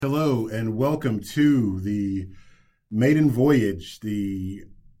Hello and welcome to the maiden voyage, the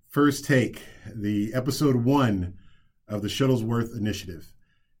first take, the episode 1 of the Shuttlesworth Initiative,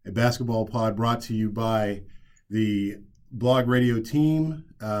 a basketball pod brought to you by the blog radio team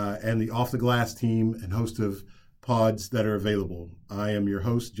and the Off the Glass team and host of pods that are available. I am your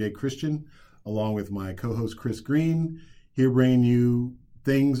host, Jay Christian, along with my co-host, Chris Green, here bringing you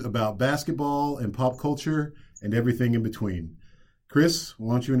things about basketball and pop culture and everything in between. Chris,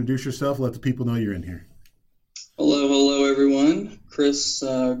 why don't you introduce yourself? Let the people know you're in here. Hello, everyone. Chris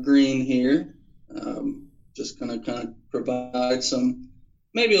Green here. Just going to kind of provide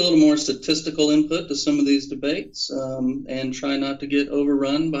maybe a little more statistical input to some of these debates and try not to get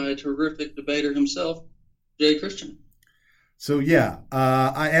overrun by a terrific debater himself, Jay Christian. So,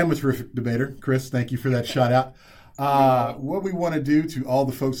 I am a terrific debater. Chris, thank you for that shout out. What we want to do to all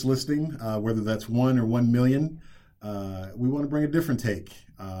the folks listening, whether that's 1 or 1 million, we want to bring a different take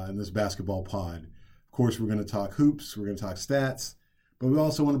in this basketball pod. Of course, we're going to talk hoops, we're going to talk stats, but we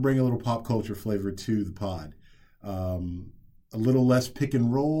also want to bring a little pop culture flavor to the pod. A little less pick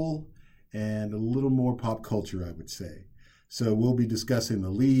and roll and a little more pop culture, I would say. So we'll be discussing the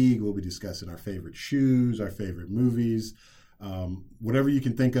league, we'll be discussing our favorite shoes, our favorite movies, whatever you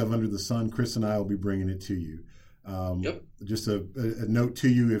can think of under the sun. Chris and I will be bringing it to you. Just a note to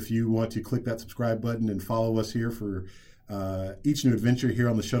you, if you want to click that subscribe button and follow us here for each new adventure here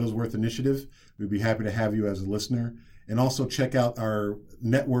on the Shuttlesworth Initiative, we'd be happy to have you as a listener. And also check out our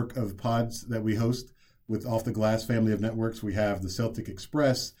network of pods that we host with Off the Glass family of networks. We have the Celtic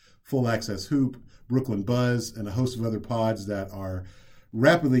Express, Full Access Hoop, Brooklyn Buzz, and a host of other pods that are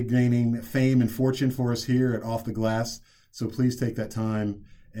rapidly gaining fame and fortune for us here at Off the Glass. So please take that time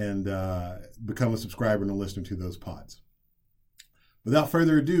and become a subscriber and a listener to those pods. Without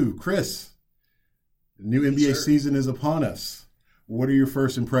further ado, Chris, the new NBA season is upon us. What are your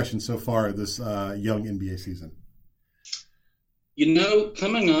first impressions so far of this young NBA season?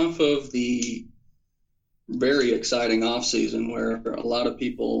 Coming off of the very exciting offseason where a lot of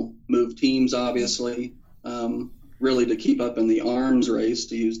people moved teams, obviously, really to keep up in the arms race,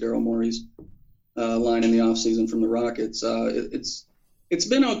 to use Daryl Morey's line in the offseason from the Rockets, it's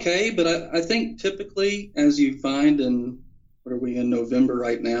been okay, but I think typically, as you find what are we in November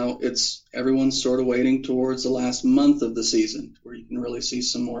right now, everyone's sort of waiting towards the last month of the season where you can really see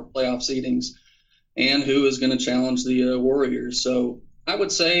some more playoff seedings and who is going to challenge the Warriors. So I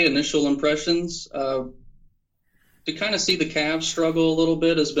would say initial impressions, to kind of see the Cavs struggle a little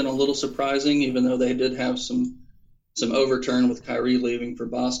bit has been a little surprising, even though they did have some overturn with Kyrie leaving for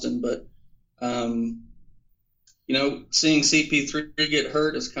Boston. But seeing CP3 get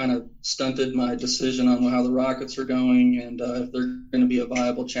hurt has kind of stunted my decision on how the Rockets are going and if they're going to be a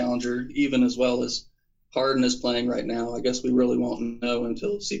viable challenger, even as well as Harden is playing right now. I guess we really won't know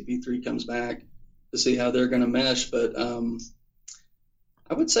until CP3 comes back to see how they're going to mesh. But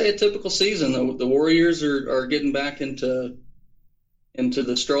I would say a typical season. The Warriors are getting back into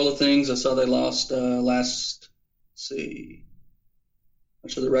the stroll of things. I saw they lost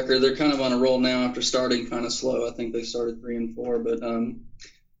much of the record. They're kind of on a roll now after starting kind of slow. I think they started 3-4, but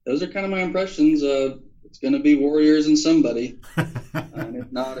those are kind of my impressions. It's going to be Warriors and somebody, and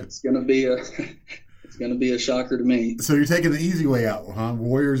if not, it's going to be a shocker to me. So you're taking the easy way out, huh?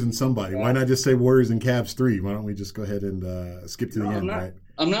 Warriors and somebody. Why not just say Warriors and Cavs 3? Why don't we just go ahead and skip to the end, right?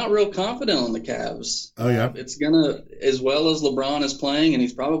 I'm not real confident on the Cavs. Oh, yeah? It's going to, as well as LeBron is playing, and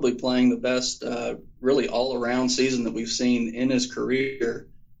he's probably playing the best really all-around season that we've seen in his career.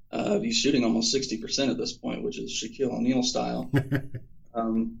 He's shooting almost 60% at this point, which is Shaquille O'Neal style.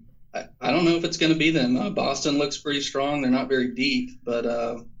 I don't know if it's going to be them. Boston looks pretty strong. They're not very deep,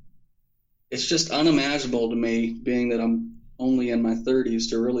 but it's just unimaginable to me, being that I'm only in my 30s,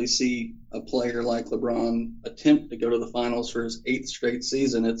 to really see a player like LeBron attempt to go to the finals for his 8th straight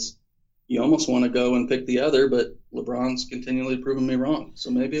season. You almost want to go and pick the other, but LeBron's continually proven me wrong.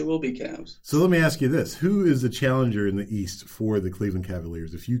 So maybe it will be Cavs. So let me ask you this. Who is the challenger in the East for the Cleveland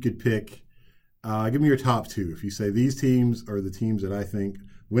Cavaliers? If you could pick, give me your top 2. If you say these teams are the teams that I think,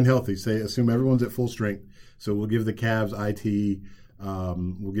 when healthy, assume everyone's at full strength. So we'll give the Cavs IT.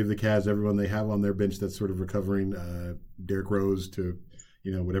 We'll give the Cavs everyone they have on their bench that's sort of recovering, Derrick Rose to,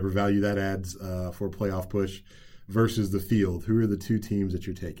 whatever value that adds for a playoff push, versus the field. Who are the 2 teams that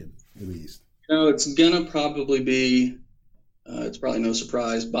you're taking in the East? It's going to probably be, it's probably no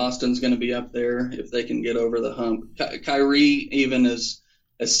surprise, Boston's going to be up there if they can get over the hump. Kyrie, even as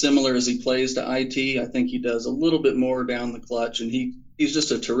similar as he plays to IT, I think he does a little bit more down the clutch, and he's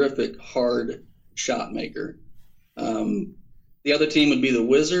just a terrific, hard shot maker. The other team would be the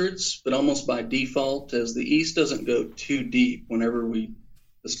Wizards, but almost by default, as the East doesn't go too deep whenever we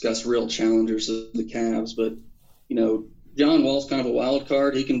discuss real challengers of the Cavs. But, John Wall's kind of a wild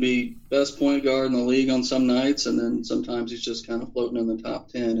card. He can be best point guard in the league on some nights, and then sometimes he's just kind of floating in the top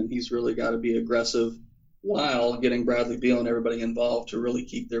 10, and he's really got to be aggressive while getting Bradley Beal and everybody involved to really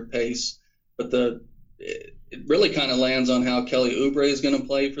keep their pace. But it really kind of lands on how Kelly Oubre is going to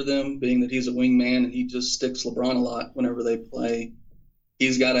play for them, being that he's a wingman and he just sticks LeBron a lot whenever they play.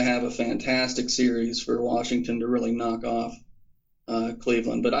 He's got to have a fantastic series for Washington to really knock off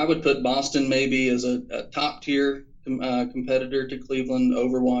Cleveland. But I would put Boston maybe as a top-tier competitor to Cleveland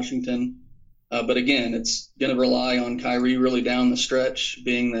over Washington. But again, it's going to rely on Kyrie really down the stretch,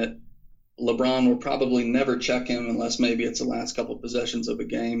 being that LeBron will probably never check him unless maybe it's the last couple possessions of a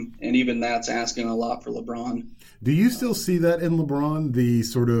game. And even that's asking a lot for LeBron. Do you still see that in LeBron, the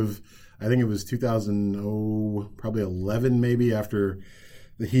sort of, I think it was probably 11 maybe, after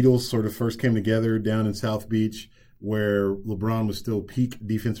the Heatles sort of first came together down in South Beach, where LeBron was still peak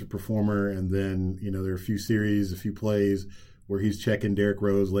defensive performer, and then, there are a few plays where he's checking Derrick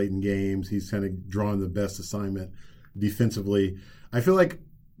Rose late in games. He's kind of drawing the best assignment defensively. I feel like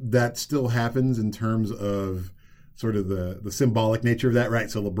that still happens in terms of sort of the symbolic nature of that, right?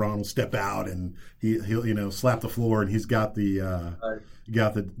 So LeBron will step out and he'll slap the floor, and he's got the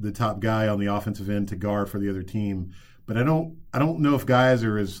top guy on the offensive end to guard for the other team. But I don't know if guys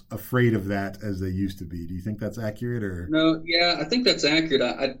are as afraid of that as they used to be. Do you think that's accurate? Or no? Yeah, I think that's accurate.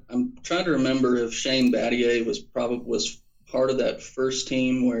 I'm trying to remember if Shane Battier was part of that first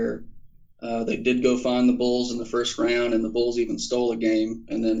team where they did go find the Bulls in the first round, and the Bulls even stole a game,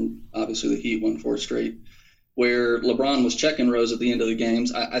 and then obviously the Heat won 4 straight, where LeBron was checking Rose at the end of the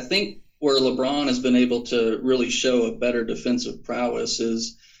games. I think where LeBron has been able to really show a better defensive prowess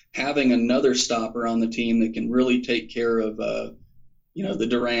is having another stopper on the team that can really take care of, the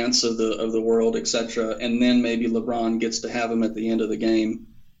Durants of the world, etc. And then maybe LeBron gets to have him at the end of the game.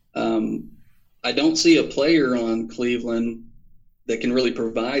 I don't see a player on Cleveland that can really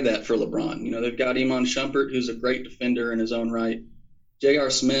provide that for LeBron. They've got Iman Shumpert, who's a great defender in his own right. J.R.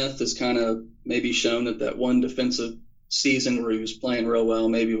 Smith has kind of maybe shown that one defensive season where he was playing real well,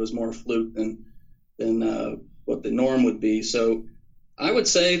 maybe it was more fluke than what the norm would be. So I would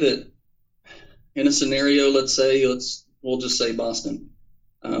say that in a scenario, we'll just say Boston.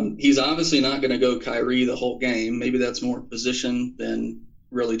 He's obviously not going to go Kyrie the whole game. Maybe that's more position than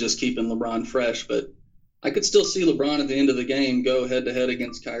really just keeping LeBron fresh. But I could still see LeBron at the end of the game go head-to-head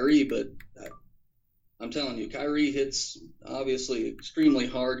against Kyrie. But I'm telling you, Kyrie hits obviously extremely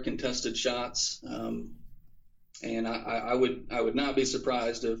hard contested shots. And I would not be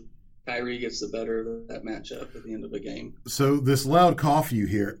surprised if Kyrie gets the better of that matchup at the end of the game. So this loud cough you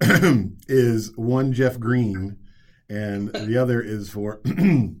hear is one Jeff Green, and the other is for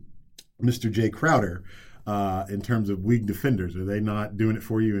Mr. Jay Crowder. In terms of weak defenders, are they not doing it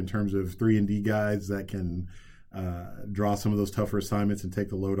for you in terms of 3-and-D guys that can draw some of those tougher assignments and take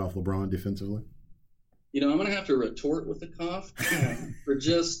the load off LeBron defensively? I'm going to have to retort with a cough for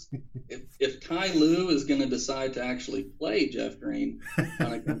just if Ty Lue is going to decide to actually play Jeff Green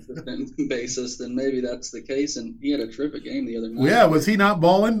on a consistent basis, then maybe that's the case. And he had a terrific game the other night. Yeah, was he not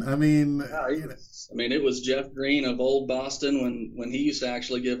balling? I mean, it was Jeff Green of old Boston when he used to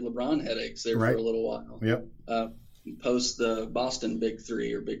actually give LeBron headaches there for a little while. Yep. Post the Boston Big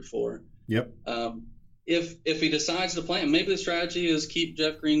Three or Big Four. Yep. If he decides to play him, maybe the strategy is keep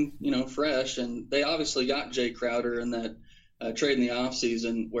Jeff Green, fresh. And they obviously got Jay Crowder in that trade in the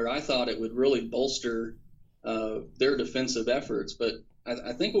offseason where I thought it would really bolster their defensive efforts. But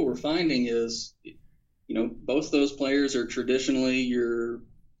I think what we're finding is, both those players are traditionally your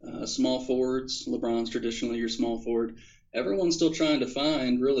small forwards. LeBron's traditionally your small forward. Everyone's still trying to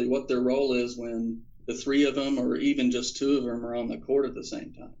find really what their role is when the 3 of them or even just 2 of them are on the court at the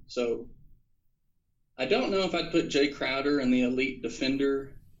same time. So I don't know if I'd put Jay Crowder in the elite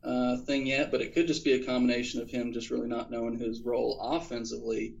defender thing yet, but it could just be a combination of him just really not knowing his role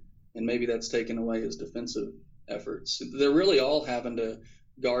offensively, and maybe that's taken away his defensive efforts. They're really all having to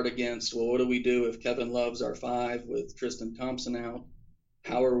guard against, well, what do we do if Kevin Love's our 5 with Tristan Thompson out?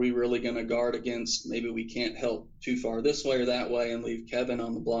 How are we really going to guard against maybe we can't help too far this way or that way and leave Kevin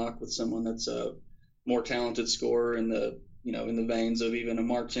on the block with someone that's a more talented scorer in the veins of even a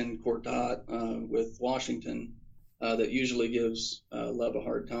Martin Gortat with Washington that usually gives Love a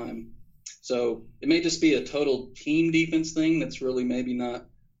hard time. So it may just be a total team defense thing that's really maybe not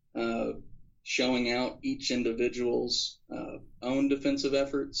showing out each individual's own defensive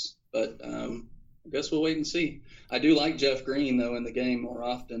efforts. But I guess we'll wait and see. I do like Jeff Green, though, in the game more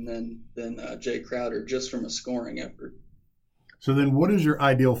often than Jay Crowder, just from a scoring effort. So then what is your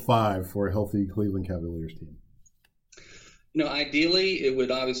ideal 5 for a healthy Cleveland Cavaliers team? Ideally, it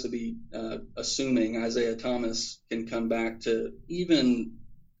would obviously be assuming Isaiah Thomas can come back to even.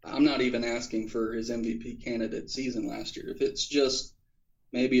 I'm not even asking for his MVP candidate season last year. If it's just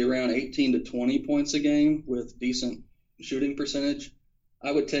maybe around 18 to 20 points a game with decent shooting percentage,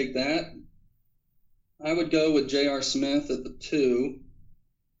 I would take that. I would go with J.R. Smith at the 2.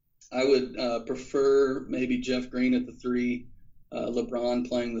 I would prefer maybe Jeff Green at the 3, LeBron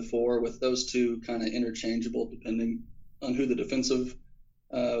playing the 4, with those two kind of interchangeable depending on who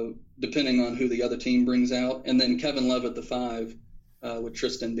the other team brings out. And then Kevin Love at the 5, with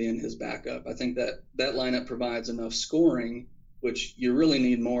Tristan being his backup. I think that lineup provides enough scoring, which you really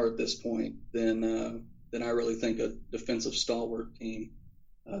need more at this point than I really think a defensive stalwart team.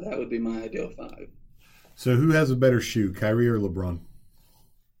 That would be my ideal 5. So who has a better shoe, Kyrie or LeBron?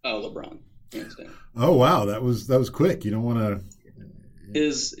 Oh, LeBron, hands down. Oh wow, that was quick. You don't want to.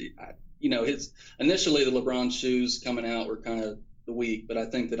 His initially the LeBron shoes coming out were kind of the week, but I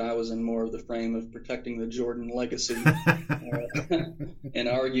think that I was in more of the frame of protecting the Jordan legacy and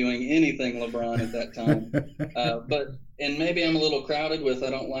arguing anything LeBron at that time. And maybe I'm a little crowded with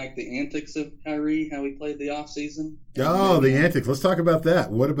I don't like the antics of Kyrie, how he played the offseason. Oh, the antics. Let's talk about that.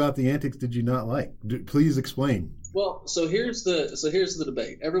 What about the antics did you not like? Please explain. Well, so here's the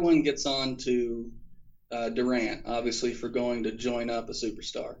debate. Everyone gets on to Durant, obviously, for going to join up a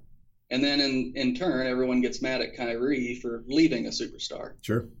superstar. And then in turn, everyone gets mad at Kyrie for leaving a superstar.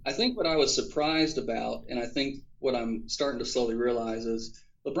 Sure. I think what I was surprised about, and I think what I'm starting to slowly realize, is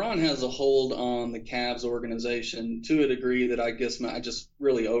LeBron has a hold on the Cavs organization to a degree that I guess I just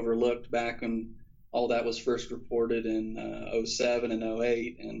really overlooked back when all that was first reported in 07 and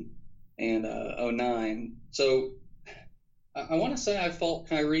 08 and 09. So I want to say I fault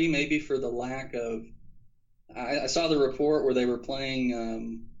Kyrie maybe for the lack of – I saw the report where they were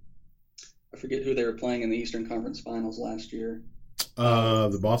playing I forget who they were playing in the Eastern Conference Finals last year.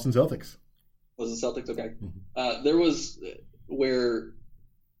 The Boston Celtics. Was the Celtics? Okay. Mm-hmm. There was where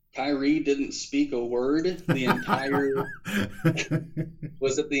Kyrie didn't speak a word the entire –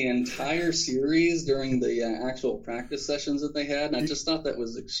 was it the entire series during the actual practice sessions that they had? And I just thought that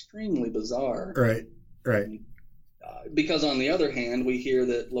was extremely bizarre. Right. Because on the other hand, we hear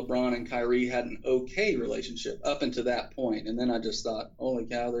that LeBron and Kyrie had an okay relationship up until that point. And then I just thought, holy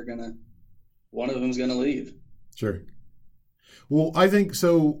cow, one of them's going to leave. Sure. Well, I think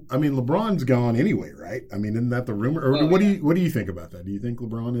so. I mean, LeBron's gone anyway, right? I mean, isn't that the rumor? Or what do you think about that? Do you think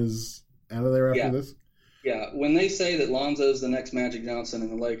LeBron is out of there after this? Yeah. When they say that Lonzo's the next Magic Johnson in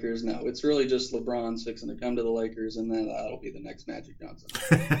the Lakers, no, it's really just LeBron's fixing to come to the Lakers, and then that'll be the next Magic Johnson.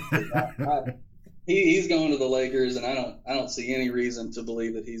 He's going to the Lakers, and I don't see any reason to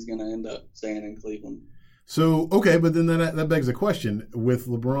believe that he's going to end up staying in Cleveland. So, okay, but then that begs a question. With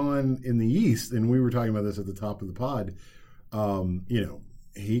LeBron in the East, and we were talking about this at the top of the pod,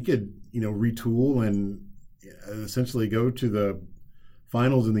 he could, retool and essentially go to the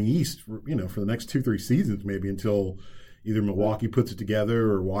finals in the East, for the next 2-3 seasons, maybe until either Milwaukee puts it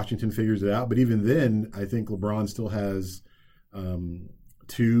together or Washington figures it out. But even then, I think LeBron still has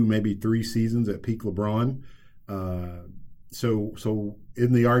 2, maybe 3 seasons at peak LeBron. So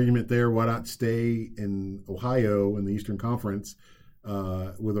in the argument there, why not stay in Ohio in the Eastern Conference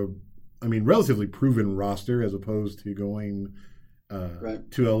with a, relatively proven roster as opposed to going to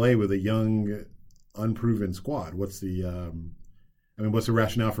LA with a young, unproven squad? What's the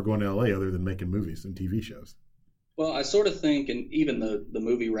rationale for going to LA other than making movies and TV shows? Well, I sort of think, and even the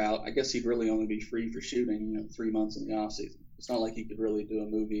movie route, I guess he'd really only be free for shooting, 3 months in the off season. It's not like he could really do a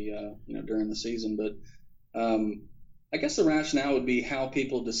movie, during the season. But I guess the rationale would be how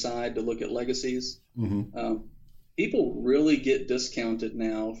people decide to look at legacies. Mm-hmm. People really get discounted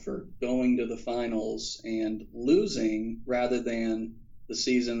now for going to the finals and losing rather than the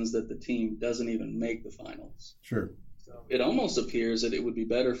seasons that the team doesn't even make the finals. Sure. So it almost appears that it would be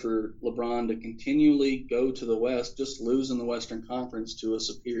better for LeBron to continually go to the West, just lose in the Western Conference to a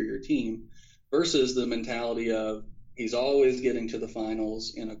superior team, versus the mentality of he's always getting to the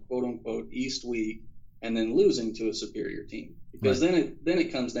finals in a quote-unquote East week and then losing to a superior team. Because then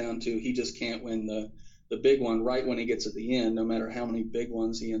it comes down to he just can't win the big one right when he gets at the end, no matter how many big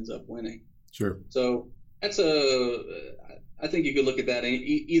ones he ends up winning. Sure. So I think you could look at that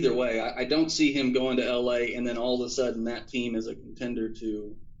either way. I don't see him going to LA and then all of a sudden that team is a contender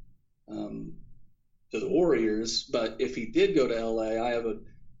to the Warriors. But if he did go to LA,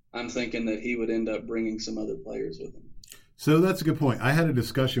 I'm thinking that he would end up bringing some other players with him. So that's a good point. I had a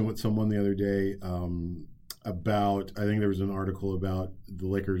discussion with someone the other day about, I think there was an article about the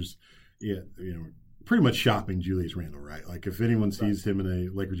Lakers, pretty much shopping Julius Randle, right? Like if anyone sees him in a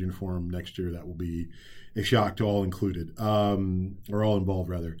Lakers uniform next year, that will be a shock to all included, or all involved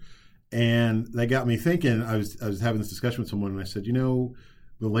rather. And that got me thinking. I was having this discussion with someone, and I said,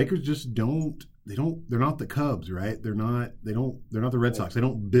 the Lakers just they're not the Cubs, right? They're not the Red Sox. They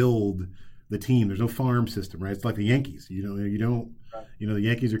don't build the team. There's no farm system, right? It's like the Yankees. The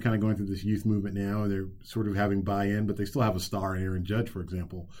Yankees are kind of going through this youth movement now, and they're sort of having buy-in, but they still have a star in Aaron Judge, for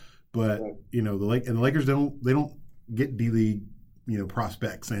example. But the Lakers don't get D-League,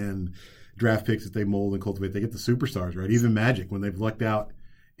 prospects and draft picks that they mold and cultivate. They get the superstars, right? Even Magic, when they've lucked out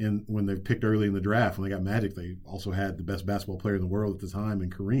when they've picked early in the draft, when they got Magic, they also had the best basketball player in the world at the time in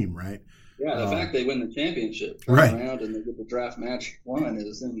Kareem, right? Yeah, the fact they win the championship, right, around and they get the draft Magic one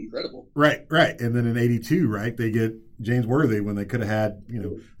is incredible. Right. And then in '82, right, they get James Worthy when they could have had,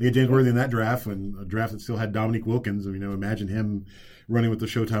 they get James Worthy in that draft, and a draft that still had Dominique Wilkins. Imagine him running with the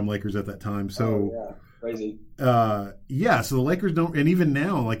Showtime Lakers at that time. So, crazy. So the Lakers don't, and even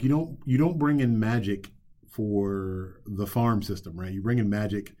now, like you don't bring in Magic for the farm system, right? You bring in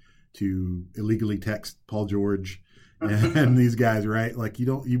Magic to illegally text Paul George and these guys, right? Like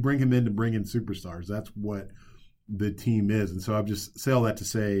you bring him in to bring in superstars. That's what the team is. And so I've just say all that to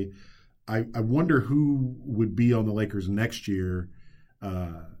say, I wonder who would be on the Lakers next year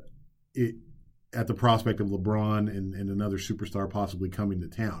at the prospect of LeBron and another superstar possibly coming to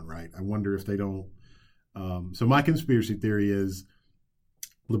town, right? I wonder if they don't. So my conspiracy theory is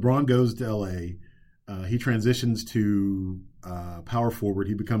LeBron goes to L.A., he transitions to power forward.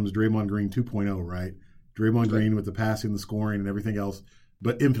 He becomes Draymond Green 2.0, right? Draymond Green with the passing, the scoring, and everything else,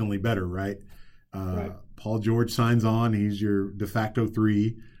 but infinitely better, right? Paul George signs on. He's your de facto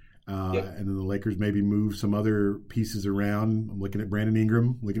 3. And then the Lakers maybe move some other pieces around. I'm looking at Brandon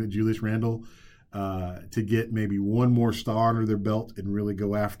Ingram, looking at Julius Randle, to get maybe one more star under their belt and really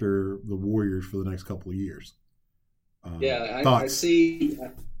go after the Warriors for the next couple of years. I see.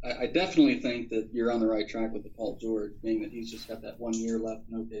 I definitely think that you're on the right track with the Paul George, being that he's just got that 1 year left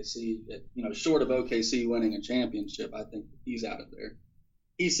in OKC. That, short of OKC winning a championship, I think he's out of there.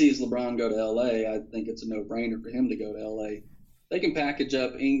 He sees LeBron go to LA. I think it's a no-brainer for him to go to LA. They can package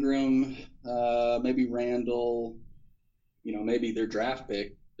up Ingram, maybe Randall, maybe their draft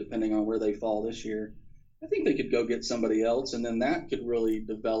pick, depending on where they fall this year. I think they could go get somebody else, and then that could really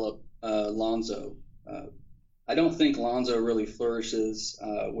develop Lonzo. I don't think Lonzo really flourishes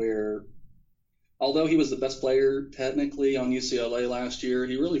where, although he was the best player technically on UCLA last year,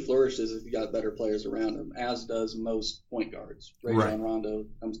 he really flourishes if you got better players around him, as does most point guards. Rajon Rondo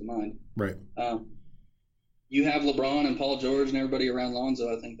comes to mind. Right. You have LeBron and Paul George and everybody around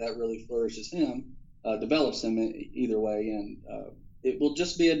Lonzo. I think that really flourishes him, develops him either way, and it will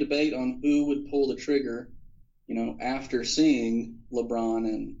just be a debate on who would pull the trigger. After seeing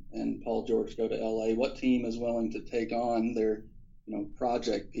LeBron and Paul George go to LA, what team is willing to take on their,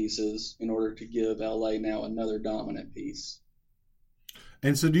 project pieces in order to give LA now another dominant piece?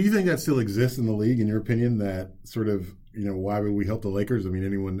 And so do you think that still exists in the league, in your opinion, that sort of, why would we help the Lakers? I mean,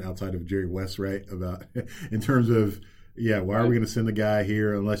 anyone outside of Jerry West, right? About in terms of, why are we going to send the guy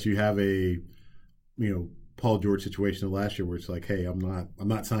here unless you have a, Paul George situation of last year where it's like, hey, I'm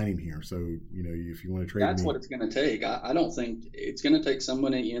not signing here. So, if you want to trade that's me. what it's going to take. I don't think it's going to take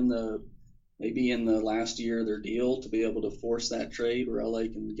somebody maybe in the last year of their deal to be able to force that trade where LA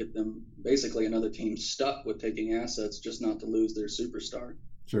can get them basically another team stuck with taking assets just not to lose their superstar.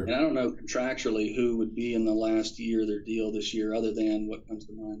 Sure. And I don't know contractually who would be in the last year of their deal this year other than what comes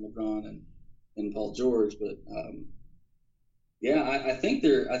to mind, LeBron and Paul George. But I think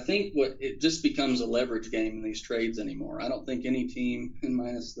it just becomes a leverage game in these trades anymore. I don't think any team,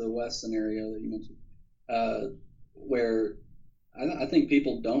 minus the West scenario that you mentioned, where I think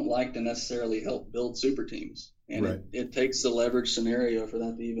people don't like to necessarily help build super teams. And it takes the leverage scenario for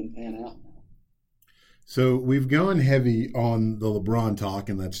that to even pan out now. So we've gone heavy on the LeBron talk,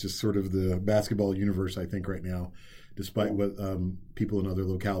 and that's just sort of the basketball universe, I think, right now, despite what people in other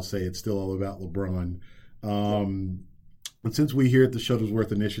locales say. It's still all about LeBron. And since we here at the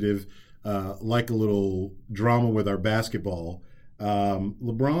Shuttlesworth Initiative like a little drama with our basketball,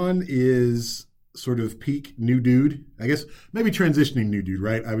 LeBron is sort of peak new dude. I guess maybe transitioning new dude,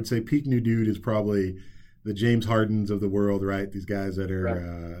 right? I would say peak new dude is probably the James Hardens of the world, right? These guys that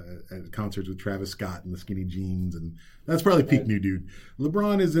are at concerts with Travis Scott and the skinny jeans, and that's probably peak new dude.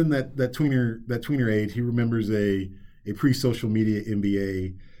 LeBron is in that tweener age. He remembers a pre-social media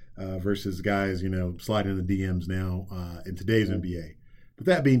NBA versus guys, sliding in the DMs now in today's NBA. But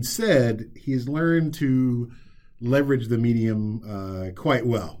that being said, he's learned to leverage the medium quite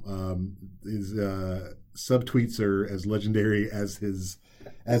well. His subtweets are as legendary as his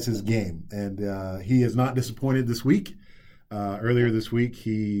as his game. And he is not disappointed this week. Earlier this week,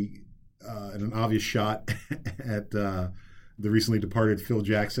 he, in an obvious shot at the recently departed Phil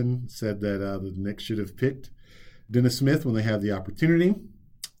Jackson, said that the Knicks should have picked Dennis Smith when they had the opportunity.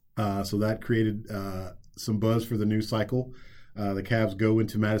 So that created some buzz for the news cycle. The Cavs go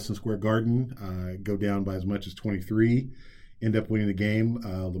into Madison Square Garden, go down by as much as 23, end up winning the game.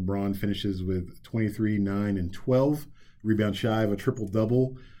 LeBron finishes with 23, 9, and 12, rebound shy of a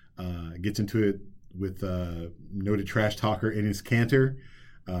triple-double. Gets into it with noted trash talker Enes Kanter.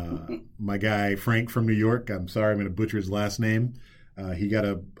 My guy Frank from New York, I'm sorry, I'm going to butcher his last name. I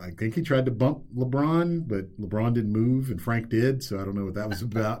think he tried to bump LeBron, but LeBron didn't move, and Frank did, so I don't know what that was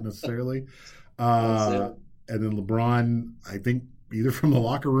about necessarily. And then LeBron, I think either from the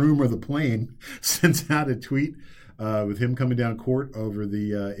locker room or the plane, sends out a tweet with him coming down court over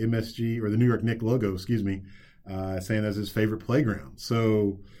the MSG, or the New York Knicks logo, saying that's his favorite playground.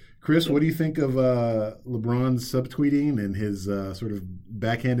 So, Chris, what do you think of LeBron's subtweeting and his sort of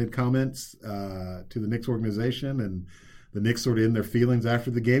backhanded comments to the Knicks organization, and the Knicks sort of in their feelings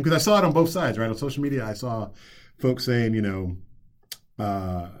after the game? Because I saw it on both sides, right? On social media, I saw folks saying,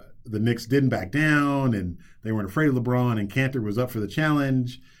 the Knicks didn't back down and they weren't afraid of LeBron, and Kanter was up for the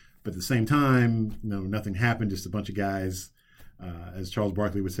challenge. But at the same time, nothing happened, just a bunch of guys, as Charles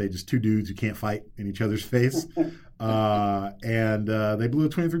Barkley would say, just two dudes who can't fight in each other's face. And they blew a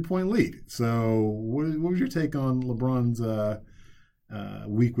 23-point lead. So what was your take on LeBron's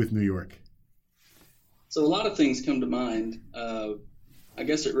week with New York? So a lot of things come to mind. I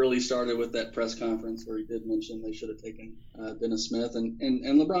guess it really started with that press conference where he did mention they should have taken Dennis Smith. And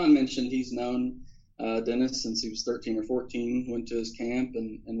LeBron mentioned he's known Dennis since he was 13 or 14, went to his camp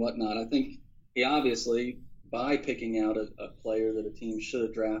and whatnot. I think he obviously, by picking out a player that a team should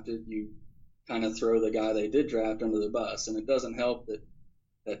have drafted, you kind of throw the guy they did draft under the bus. And it doesn't help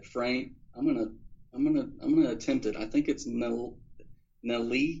that Frank, I'm gonna attempt it. I think it's Nelikina.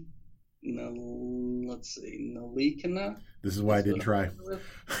 This is why I didn't try.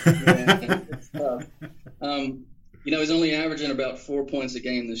 Yeah, it's tough. He's only averaging about 4 points a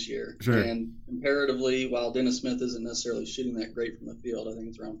game this year. Sure. And comparatively, while Dennis Smith isn't necessarily shooting that great from the field, I think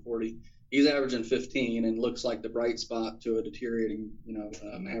it's around 40, he's averaging 15 and looks like the bright spot to a deteriorating,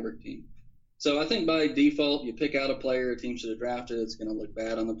 Maverick team. So I think by default, you pick out a player a team should have drafted, it's going to look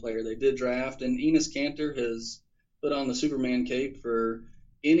bad on the player they did draft. And Enes Kanter has put on the Superman cape for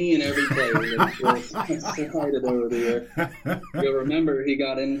any and every player that's cited over the year. You'll remember he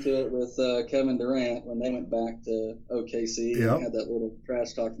got into it with Kevin Durant when they went back to OKC and had that little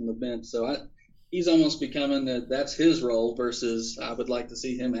trash talk from the bench. So he's almost becoming that's his role, versus I would like to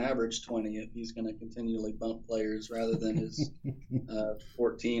see him average 20 if he's going to continually bump players rather than his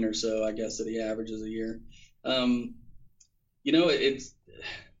 14 or so, I guess, that he averages a year. It's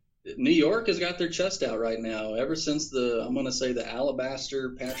New York has got their chest out right now ever since I'm going to say the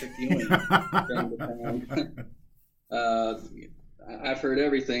alabaster Patrick Ewing came to town. I've heard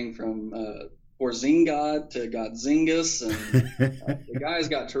everything from Porzingis to Godzingas, and the guy's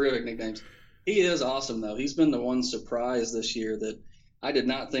got terrific nicknames. He is awesome, though. He's been the one surprise this year that I did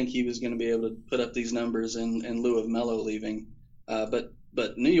not think he was going to be able to put up these numbers in lieu of Melo leaving. But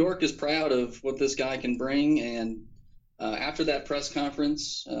New York is proud of what this guy can bring, and after that press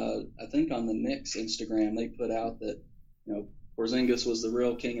conference, I think on the Knicks Instagram, they put out that, Porzingis was the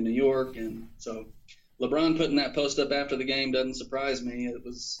real king of New York. And so LeBron putting that post up after the game doesn't surprise me. It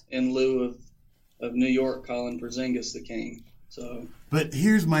was in lieu of New York calling Porzingis the king. So, but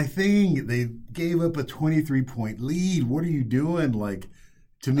here's my thing. They gave up a 23-point lead. What are you doing? Like,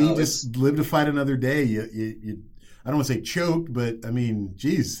 to me, just live to fight another day. You I don't want to say choked, but, I mean,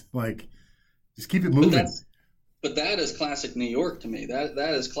 geez, like, just keep it moving. But that is classic New York to me.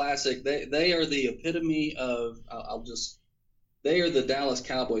 That is classic. They are the epitome of they are the Dallas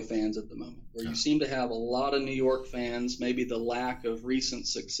Cowboy fans at the moment, where you seem to have a lot of New York fans, maybe the lack of recent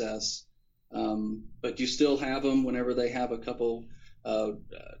success, but you still have them whenever they have a couple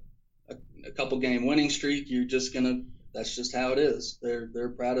game winning streak. That's just how it is.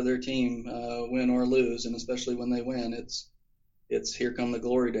 They're proud of their team, win or lose, and especially when they win, it's here come the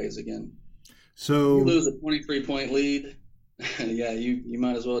glory days again. So you lose a 23-point lead, yeah, you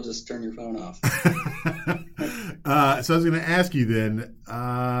might as well just turn your phone off. So I was going to ask you then,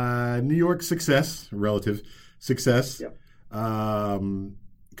 New York relative success,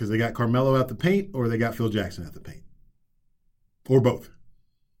 because they got Carmelo at the paint, or they got Phil Jackson at the paint, or both?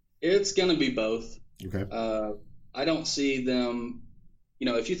 It's going to be both. Okay. I don't see them.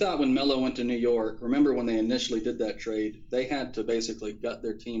 If you thought when Melo went to New York, remember when they initially did that trade, they had to basically gut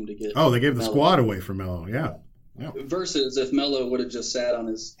their team to get. Oh, they gave the Melo. squad away for Melo. Yeah. Yeah. Versus if Melo would have just sat on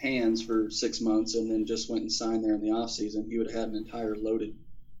his hands for 6 months and then just went and signed there in the offseason, he would have had an entire loaded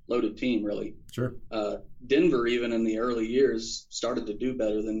team, really. Sure. Denver, even in the early years, started to do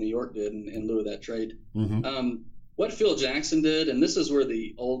better than New York did in lieu of that trade. Mm-hmm. What Phil Jackson did, and this is where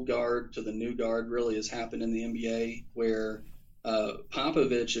the old guard to the new guard really has happened in the NBA, where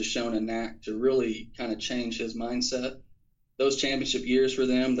Popovich has shown a knack to really kind of change his mindset. Those championship years for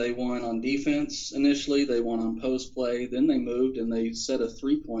them, they won on defense initially, they won on post play, then they moved and they set a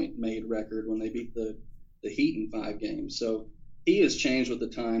 3-point made record when they beat the Heat in 5 games. So he has changed with the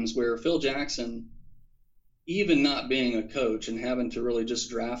times, where Phil Jackson, even not being a coach and having to really just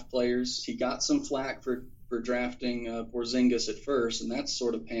draft players, he got some flack for drafting Porzingis at first, and that's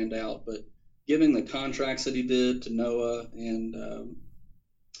sort of panned out. But giving the contracts that he did to Noah and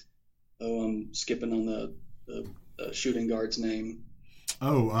I'm skipping on the shooting guard's name.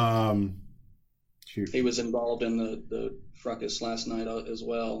 Shoot. He was involved in the fracas last night as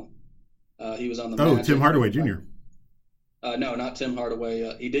well. He was on the Magic. Tim Hardaway Jr. No, not Tim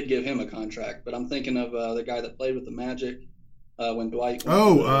Hardaway. He did give him a contract, but I'm thinking of the guy that played with the Magic when Dwight.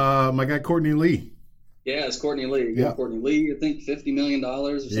 My guy Courtney Lee. Yeah, it's Courtney Lee. Yeah. Courtney Lee, I think $50 million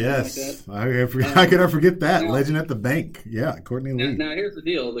or something like that. I could forget that. Now, Legend at the bank. Yeah, Courtney Lee. Now here's the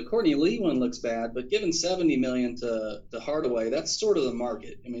deal. The Courtney Lee one looks bad, but giving $70 million to Hardaway, that's sort of the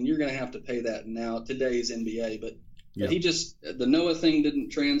market. I mean, you're going to have to pay that now, today's NBA. But he just, the Noah thing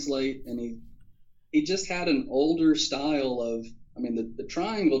didn't translate, and he just had an older style of, I mean, the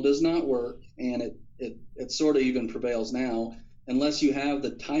triangle does not work, and it sort of even prevails now, unless you have the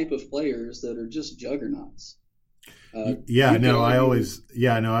type of players that are just juggernauts. I always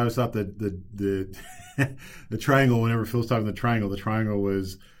thought that the triangle, whenever Phil's talking the triangle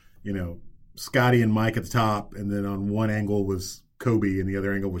was, Scotty and Mike at the top, and then on one angle was Kobe and the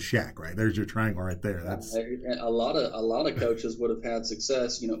other angle was Shaq, right? There's your triangle right there. That's a lot of coaches would have had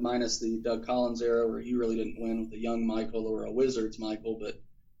success, minus the Doug Collins era where he really didn't win with a young Michael or a Wizards Michael, but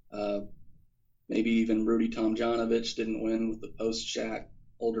maybe even Rudy Tomjanovich didn't win with the post-Shaq,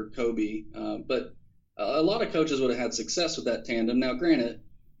 older Kobe. But a lot of coaches would have had success with that tandem. Now, granted,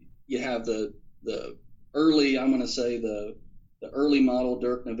 you have the early, I'm going to say the early model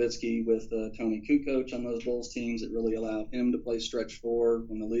Dirk Nowitzki with Tony Kukoc on those Bulls teams that really allowed him to play stretch 4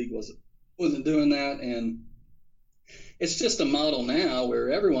 when the league wasn't doing that. And it's just a model now where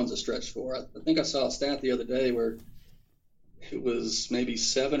everyone's a stretch 4. I think I saw a stat the other day where it was maybe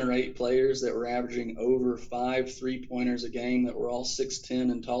 7 or 8 players that were averaging over 5 3-pointers a game that were all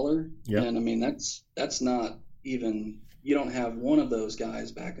 6'10" and taller. Yep. And I mean, that's not even, you don't have one of those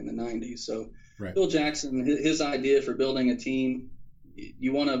guys back in the 90s. So right. Phil Jackson, his idea for building a team,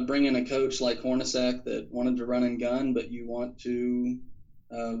 you want to bring in a coach like Hornacek that wanted to run and gun, but you want to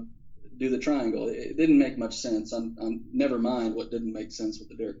do the triangle. It didn't make much sense. Never mind what didn't make sense with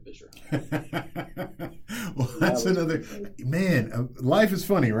the Derek Fisher. Well, that's another – man, life is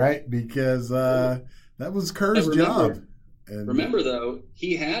funny, right? Because that was Kerr's job. And remember, though,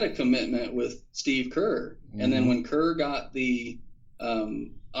 he had a commitment with Steve Kerr. Mm-hmm. And then when Kerr got the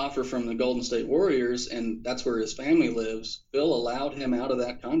offer from the Golden State Warriors, and that's where his family lives, Phil allowed him out of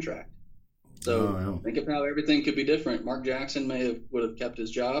that contract. So think of how everything could be different. Mark Jackson would have kept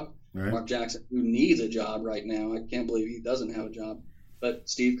his job. Right. Mark Jackson, who needs a job right now. I can't believe he doesn't have a job. But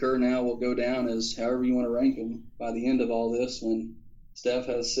Steve Kerr now will go down as however you want to rank him by the end of all this, when Steph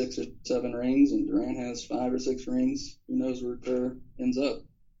has 6 or 7 rings and Durant has 5 or 6 rings. Who knows where Kerr ends up?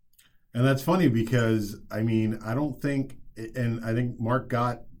 And that's funny because, I mean, I think Mark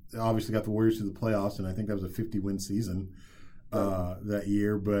obviously got the Warriors to the playoffs, and I think that was a 50-win season that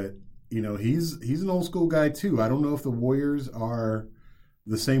year. But, he's an old school guy too. I don't know if the Warriors are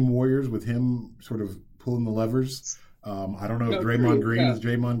the same Warriors with him sort of pulling the levers. I don't know if Draymond Green is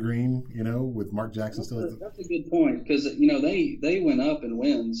Draymond Green, with Mark Jackson still. That's a good point because, they went up in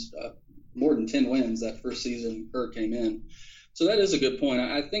wins, more than 10 wins that first season Kerr came in. So that is a good point.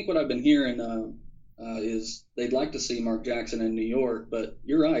 I think what I've been hearing is they'd like to see Mark Jackson in New York, but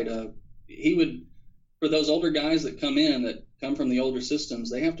you're right. He would, for those older guys that come from the older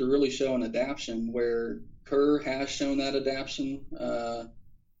systems, they have to really show an adaptation where Kerr has shown that adaptation.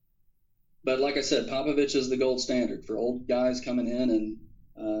 But like I said, Popovich is the gold standard for old guys coming in,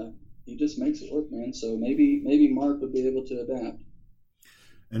 and he just makes it work, man. So maybe Mark would be able to adapt.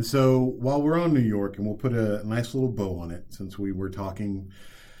 And so while we're on New York, and we'll put a nice little bow on it since we were talking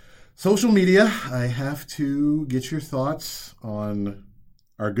social media, I have to get your thoughts on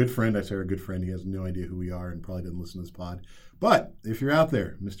our good friend. I say our good friend. He has no idea who we are and probably didn't listen to this pod. But if you're out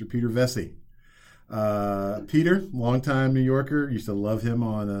there, Mr. Peter Vesey. Peter, longtime New Yorker, used to love him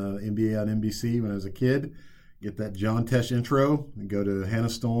on NBA on NBC when I was a kid. get that John Tesh intro and go to Hannah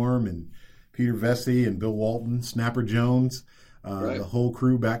Storm and Peter Vesey and Bill Walton, Snapper Jones, the whole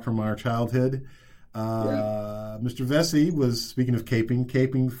crew back from our childhood. Mr. Vesey was, speaking of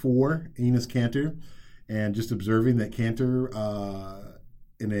caping for Enes Kanter, and just observing that Kanter,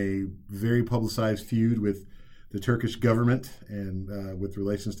 in a very publicized feud with the Turkish government and with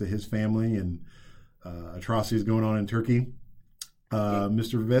relations to his family and atrocities going on in Turkey,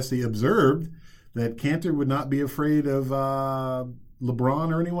 Mr. Vesey observed that Kanter would not be afraid of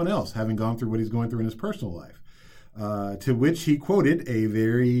LeBron or anyone else, having gone through what he's going through in his personal life. To which he quoted a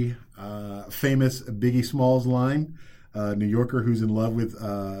very famous Biggie Smalls line, New Yorker who's in love with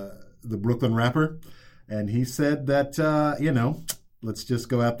the Brooklyn rapper. And he said that, let's just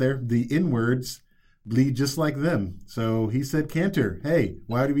go out there. The N-words bleed just like them. So he said, Kanter, hey,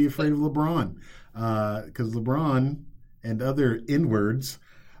 why would you be afraid of LeBron? Because LeBron and other N-words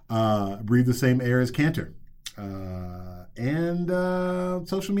breathe the same air as Kanter. And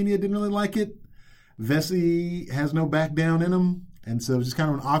social media didn't really like it. Vesey has no back down in him. And so it's just kind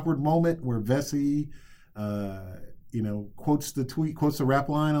of an awkward moment where Vesey, quotes the rap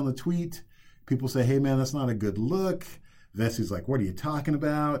line on the tweet. People say, hey, man, that's not a good look. Vesey's like, what are you talking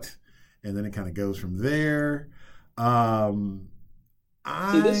about? And then it kind of goes from there. This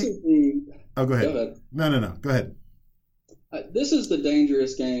is the... Oh, go ahead. No. Go ahead. This is the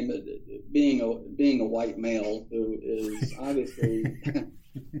dangerous game, being a white male who is obviously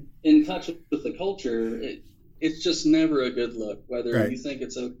in touch with the culture. It's just never a good look, whether you think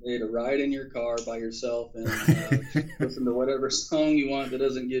it's okay to ride in your car by yourself and listen to whatever song you want that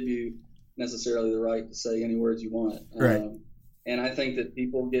doesn't give you necessarily the right to say any words you want. And I think that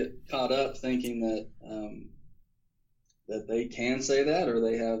people get caught up thinking that that they can say that, or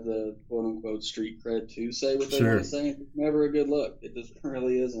they have the quote-unquote street cred to say what they want to say. It's never a good look. It just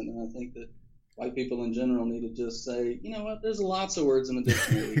really isn't. And I think that white people in general need to just say, you know what, there's lots of words in the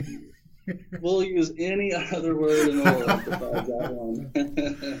dictionary. We'll use any other word in the world besides that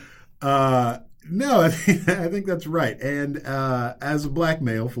one. No, I think that's right. And as a black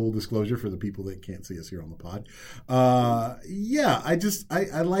male, full disclosure for the people that can't see us here on the pod, I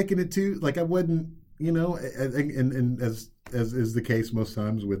liken it to, like, I wouldn't, and as is the case most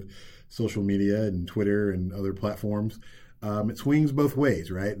times with social media and Twitter and other platforms, it swings both ways,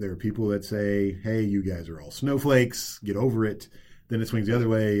 right? There are people that say, hey, you guys are all snowflakes, get over it. Then it swings the other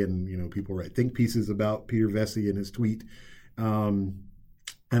way, and, people write think pieces about Peter Vesey and his tweet. And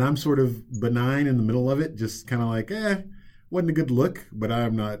I'm sort of benign in the middle of it, just kind of like, wasn't a good look, but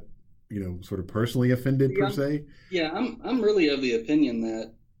I'm not, sort of personally offended per se. Yeah, I'm really of the opinion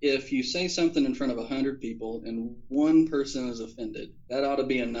that if you say something in front of 100 people and one person is offended, that ought to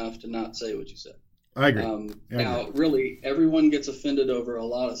be enough to not say what you said. I agree. Now, really, everyone gets offended over a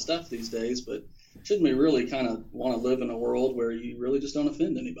lot of stuff these days, but shouldn't we really kind of want to live in a world where you really just don't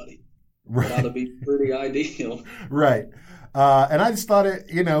offend anybody? Right. That ought to be pretty ideal. Right. And I just thought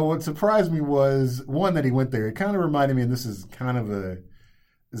what surprised me was, one, that he went there. It kind of reminded me, and this is kind of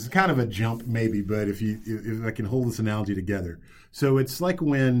a jump maybe, but if I can hold this analogy together. So it's like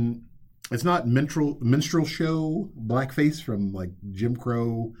when it's not minstrel show blackface from like Jim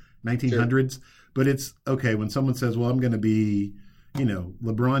Crow 1900s, but it's okay when someone says, well, I'm going to be,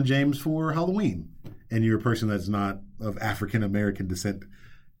 LeBron James for Halloween, and you're a person that's not of African American descent.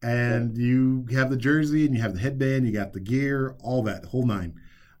 And you have the jersey and you have the headband, you got the gear, all that, whole nine.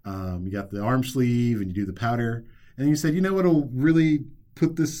 You got the arm sleeve and you do the powder. And you said, what'll really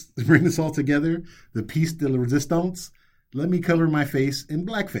bring this all together? The piece de la resistance. Let me cover my face in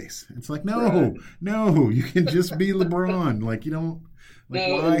blackface. It's like, no, you can just be LeBron. Like, you don't, like,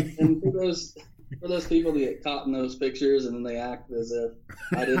 no, why? And for those people that get caught in those pictures and then they act as if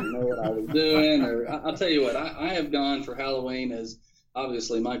I didn't know what I was doing, or I'll tell you what, I have gone for Halloween as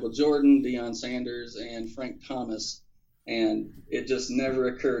obviously Michael Jordan, Deion Sanders, and Frank Thomas, and it just never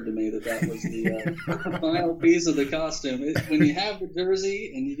occurred to me that was the final piece of the costume. When you have the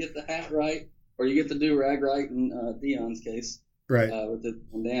jersey and you get the hat right, or you get the do-rag right in Deion's case, right, with the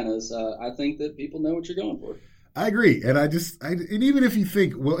bandanas, I think that people know what you're going for. I agree, and and even if you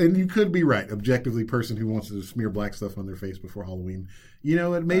think, well, and you could be right, objectively, person who wants to smear black stuff on their face before Halloween,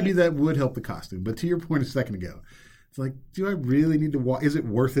 maybe that would help the costume. But to your point a second ago, it's like, do I really need to walk? Is it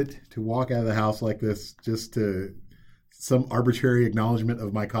worth it to walk out of the house like this just to some arbitrary acknowledgement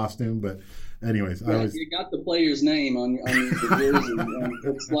of my costume? But anyways, you got the player's name on the jersey,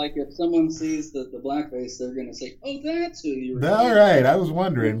 and it's like if someone sees the blackface, they're going to say, "Oh, that's who you were." All right, I was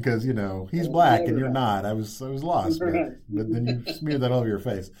wondering because he's black and you're not. I was lost, but then you smeared that all over your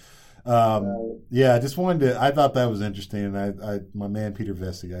face. Yeah, I just wanted to. I thought that was interesting, and my man Peter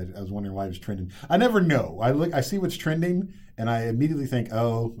Vesey. I was wondering why he was trending. I never know. I see what's trending, and I immediately think,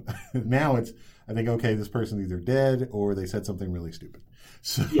 oh, now it's. I think, okay, this person's either dead or they said something really stupid.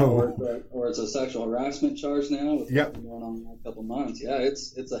 So, yeah, or it's a sexual harassment charge now. With yep. Going on for a couple months. Yeah,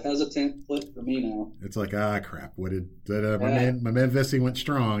 it's a hesitant click for me now. It's like, crap. What did my man Vesey went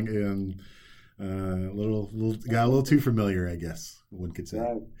strong and got a little too familiar, I guess one could say.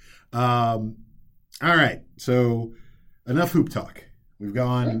 Right. All right, so enough hoop talk. We've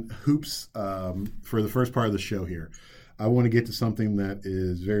gone hoops for the first part of the show here. I want to get to something that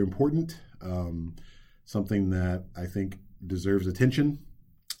is very important, something that I think deserves attention,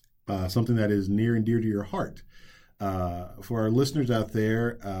 something that is near and dear to your heart. For our listeners out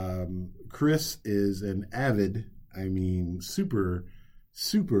there, Chris is an avid, super,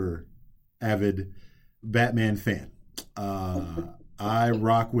 super avid Batman fan. I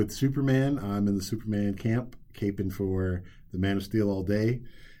rock with Superman. I'm in the Superman camp, caping for the Man of Steel all day.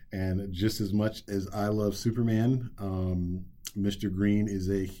 And just as much as I love Superman, Mr. Green is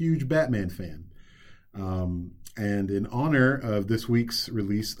a huge Batman fan. And in honor of this week's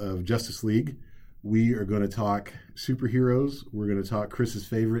release of Justice League, we are going to talk superheroes. We're going to talk Chris's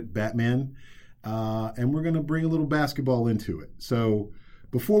favorite, Batman. And we're going to bring a little basketball into it. So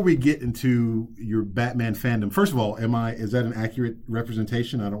before we get into your Batman fandom, first of all, is that an accurate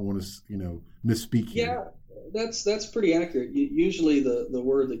representation? I don't want to, misspeak here. Yeah. That's pretty accurate. Usually the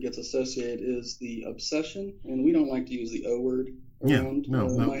word that gets associated is the obsession, and we don't like to use the O word around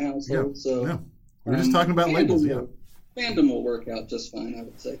my household. We're just talking about labels. Fandom will work out just fine, I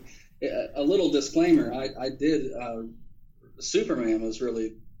would say. A little disclaimer, I did, Superman was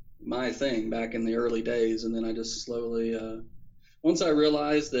really my thing back in the early days, and then I just slowly, once I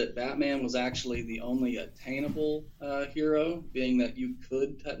realized that Batman was actually the only attainable hero, being that you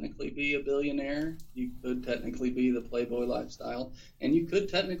could technically be a billionaire, you could technically be the Playboy lifestyle, and you could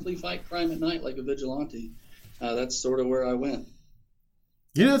technically fight crime at night like a vigilante. That's sort of where I went.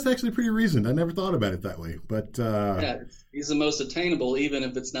 Yeah, that's actually pretty reasoned. I never thought about it that way, but yeah, he's the most attainable, even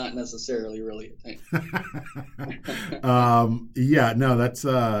if it's not necessarily really attainable. That's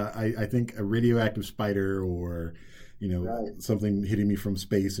I think a radioactive spider or something hitting me from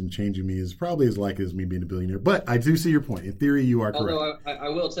space and changing me is probably as likely as me being a billionaire. But I do see your point. In theory, you are correct. Although I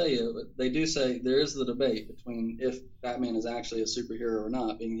will tell you, they do say there is the debate between if Batman is actually a superhero or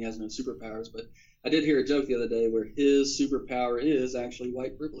not, being he has no superpowers. But I did hear a joke the other day where his superpower is actually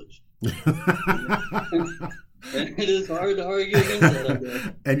white privilege. And it is hard to argue against that, I guess.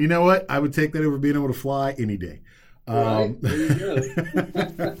 And you know what? I would take that over being able to fly any day. Right, there you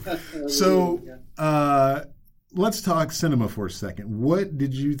go. So let's talk cinema for a second. What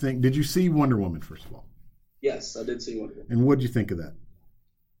did you think? Did you see Wonder Woman, first of all? Yes, I did see Wonder Woman. And what did you think of that?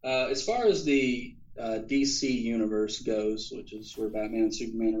 As far as the DC universe goes, which is where Batman and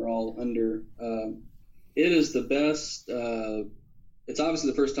Superman are all under, it is the best. It's obviously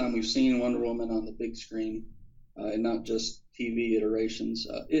the first time we've seen Wonder Woman on the big screen, and not just TV iterations.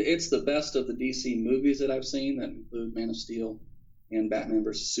 It's the best of the DC movies that I've seen that include Man of Steel and Batman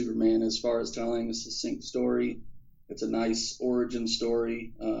versus Superman, as far as telling a succinct story. It's a nice origin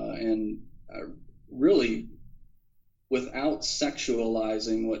story, and really without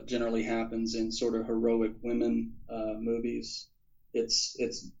sexualizing what generally happens in sort of heroic women movies. It's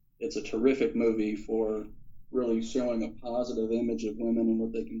a terrific movie for really showing a positive image of women and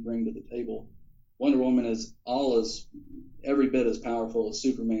what they can bring to the table. Wonder Woman is every bit as powerful as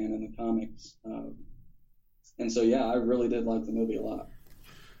Superman in the comics. And so, yeah, I really did like the movie a lot.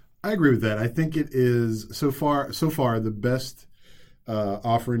 I agree with that. I think it is so far the best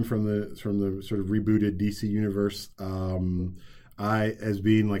offering from the sort of rebooted DC universe. I, as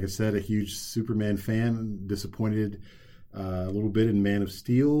being, like I said, a huge Superman fan, disappointed a little bit in Man of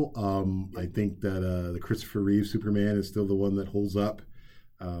Steel. I think that the Christopher Reeve Superman is still the one that holds up.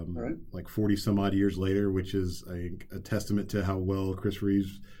 Right. Like 40 some odd years later, which is a testament to how well Chris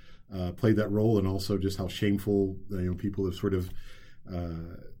Reeves played that role, and also just how shameful people have sort of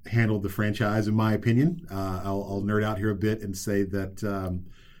handled the franchise, in my opinion. I'll nerd out here a bit and say that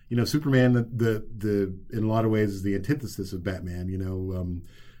Superman, the in a lot of ways is the antithesis of Batman.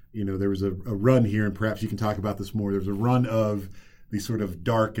 There was a run here, and perhaps you can talk about this more. There was a run of these sort of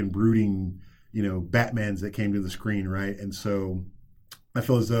dark and brooding, Batmans that came to the screen, right? And so I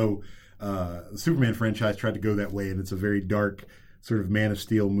feel as though the Superman franchise tried to go that way, and it's a very dark sort of Man of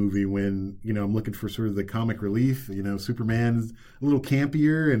Steel movie when, I'm looking for sort of the comic relief. Superman's a little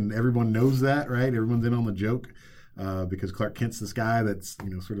campier, and everyone knows that, right? Everyone's in on the joke because Clark Kent's this guy that's,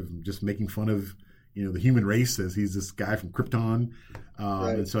 sort of just making fun of, the human race, as he's this guy from Krypton.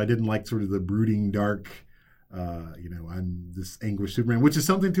 Right. And so I didn't like sort of the brooding, dark, I'm this anguished Superman, which is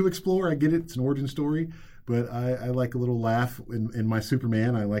something to explore. I get it. It's an origin story. But I like a little laugh in my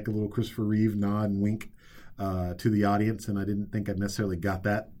Superman. I like a little Christopher Reeve nod and wink to the audience, and I didn't think I necessarily got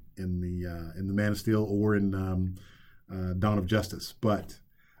that in the Man of Steel or in Dawn of Justice. But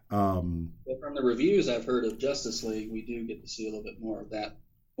from the reviews I've heard of Justice League, we do get to see a little bit more of that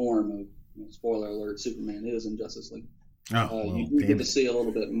form of, spoiler alert, Superman is in Justice League. You do get to see a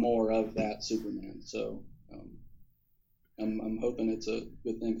little bit more of that Superman. So I'm hoping it's a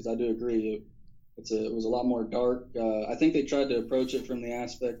good thing, because I do agree. It was a lot more dark. I think they tried to approach it from the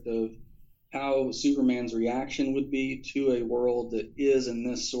aspect of how Superman's reaction would be to a world that is in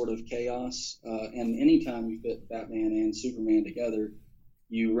this sort of chaos. And anytime you fit Batman and Superman together,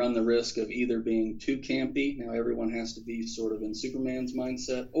 you run the risk of either being too campy, now everyone has to be sort of in Superman's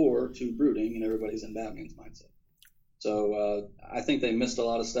mindset, or too brooding and everybody's in Batman's mindset. So I think they missed a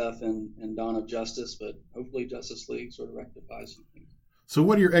lot of stuff in Dawn of Justice, but hopefully Justice League sort of rectifies some things. So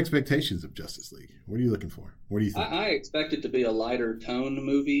what are your expectations of Justice League? What are you looking for? What do you think? I expect it to be a lighter tone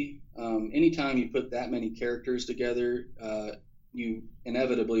movie. Anytime you put that many characters together, you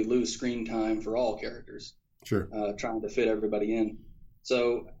inevitably lose screen time for all characters. Sure. Trying to fit everybody in.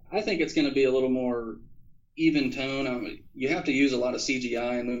 So I think it's going to be a little more even tone. You have to use a lot of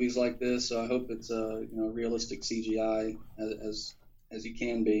CGI in movies like this, so I hope it's realistic CGI as you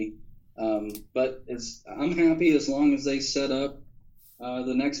can be. But I'm happy as long as they set up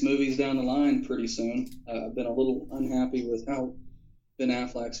the next movies down the line pretty soon. I've been a little unhappy with how Ben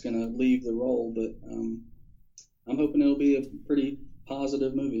Affleck's going to leave the role, but I'm hoping it'll be a pretty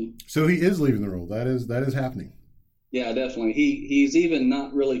positive movie. So he is leaving the role. That is happening. Yeah, definitely. He's even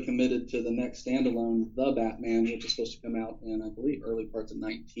not really committed to the next standalone, The Batman, which is supposed to come out in, I believe, early parts of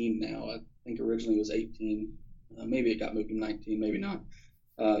 19 now. I think originally it was 18. Maybe it got moved to 19, maybe not.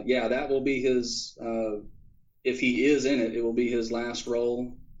 That will be his... if he is in it, it will be his last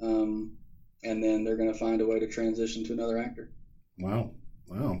role, and then they're going to find a way to transition to another actor. Wow.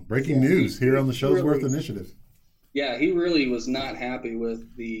 Breaking news here on the Showsworth Initiative. Yeah, he really was not happy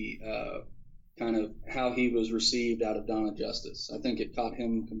with the kind of how he was received out of Dawn of Justice. I think it caught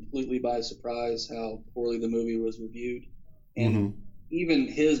him completely by surprise how poorly the movie was reviewed. And even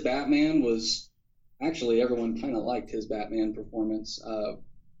his Batman was, actually everyone kind of liked his Batman performance.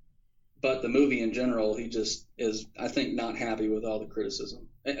 But the movie in general, he just is, I think, not happy with all the criticism.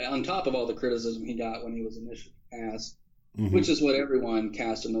 On top of all the criticism he got when he was initially cast, which is what everyone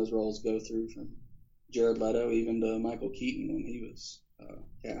cast in those roles go through, from Jared Leto even to Michael Keaton when he was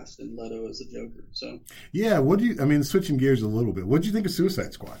cast in Leto as the Joker. So yeah, switching gears a little bit, what do you think of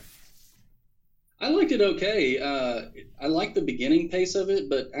Suicide Squad? I liked it okay. I liked the beginning pace of it,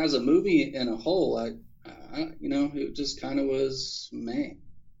 but as a movie in a whole, it just kind of was meh.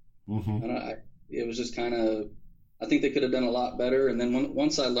 It was just kind of, I think they could have done a lot better. And then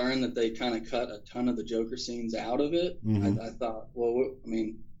once I learned that they kind of cut a ton of the Joker scenes out of it, I thought, well,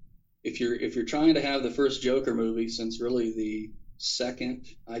 if you're trying to have the first Joker movie since really the second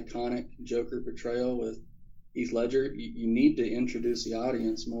iconic Joker portrayal with Heath Ledger, you need to introduce the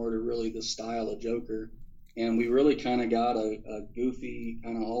audience more to really the style of Joker. And we really kind of got a goofy,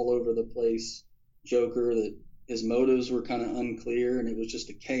 kind of all over the place Joker that his motives were kind of unclear, and it was just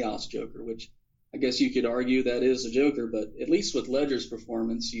a chaos Joker, which I guess you could argue that is the Joker, but at least with Ledger's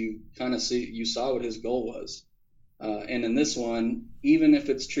performance, you saw what his goal was. And in this one, even if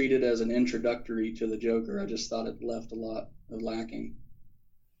it's treated as an introductory to the Joker, I just thought it left a lot of lacking.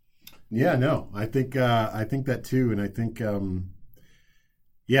 Yeah, no, I think that too, and I think,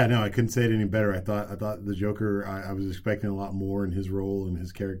 I couldn't say it any better. I thought the Joker, I was expecting a lot more in his role and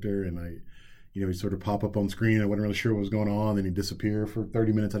his character, and he'd sort of pop up on screen. I wasn't really sure what was going on. Then he'd disappear for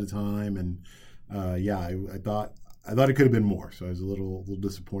 30 minutes at a time. And I thought it could have been more. So I was a little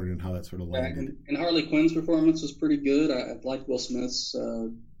disappointed in how that sort of landed. And Harley Quinn's performance was pretty good. I liked Will Smith's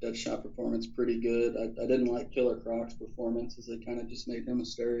Deadshot performance pretty good. I didn't like Killer Croc's performance, as they kind of just made him a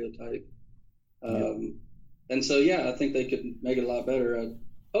stereotype. And so, I think they could make it a lot better.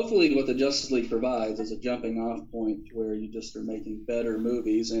 Hopefully what the Justice League provides is a jumping off point to where you just are making better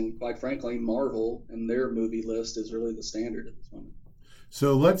movies. And quite frankly, Marvel and their movie list is really the standard at this moment.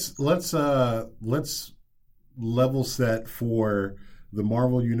 So let's level set for the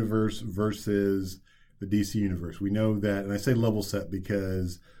Marvel universe versus the DC universe. We know that, and I say level set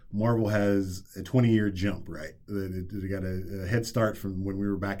because Marvel has a 20-year jump, right? They got a head start from when we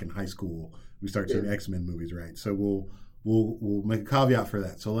were back in high school. We started seeing X-Men movies, right? So we'll make a caveat for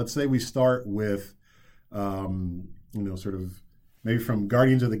that. So let's say we start with, sort of maybe from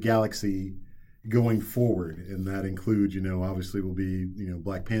Guardians of the Galaxy going forward, and that includes, obviously will be,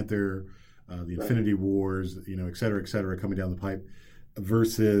 Black Panther, the Infinity Wars, et cetera, coming down the pipe,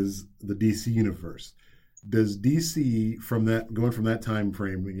 versus the DC universe. Does DC, going from that time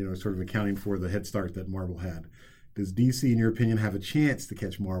frame, sort of accounting for the head start that Marvel had, does DC, in your opinion, have a chance to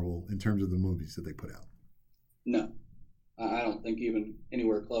catch Marvel in terms of the movies that they put out? No, I don't think even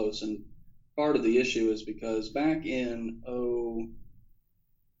anywhere close. And part of the issue is because back in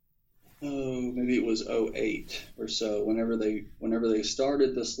maybe it was 2008 or so, whenever they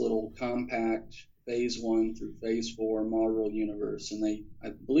started this little compact Phase 1 through Phase 4 Marvel Universe, and I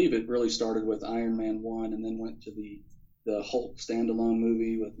believe it really started with Iron Man 1 and then went to the Hulk standalone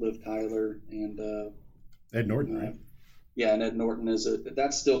movie with Liv Tyler and Ed Norton, right? Yeah, and Ed Norton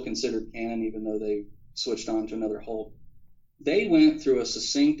that's still considered canon, even though they switched on to another Hulk. They went through a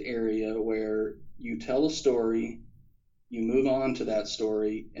succinct area where you tell a story, you move on to that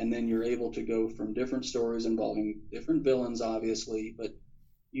story, and then you're able to go from different stories involving different villains, obviously, but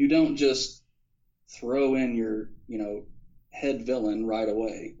you don't just throw in your, head villain right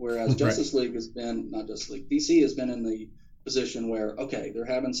away. Whereas Justice League has been, not Justice League, DC has been in the position where, okay, they're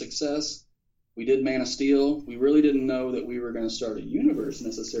having success. We did Man of Steel. We really didn't know that we were going to start a universe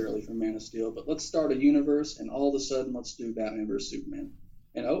necessarily from Man of Steel, but let's start a universe, and all of a sudden, let's do Batman vs. Superman.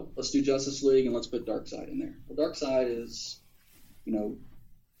 And, let's do Justice League, and let's put Darkseid in there. Well, Darkseid is,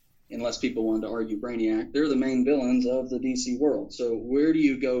 unless people wanted to argue Brainiac, they're the main villains of the DC world. So where do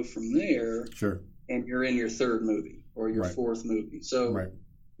you go from there? Sure. And you're in your third movie or your fourth movie. So,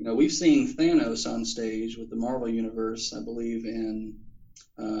 we've seen Thanos on stage with the Marvel Universe, I believe, in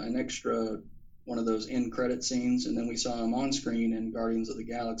an extra one of those end credit scenes, and then we saw him on screen in Guardians of the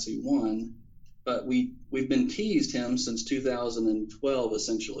Galaxy 1. But we've been teased him since 2012,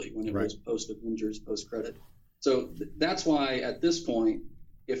 essentially, when it was post-Avengers, post-credit. So that's why at this point,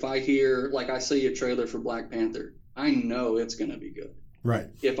 if I hear, like I see a trailer for Black Panther, I know it's going to be good. Right.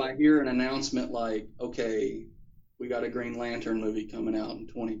 If I hear an announcement like, okay, we got a Green Lantern movie coming out in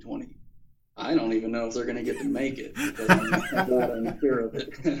 2020, I don't even know if they're going to get to make it because I'm not unsure of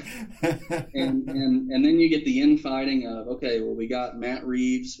it. and then you get the infighting of, okay, well, we got Matt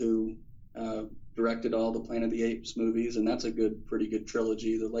Reeves, who directed all the Planet of the Apes movies, and that's a pretty good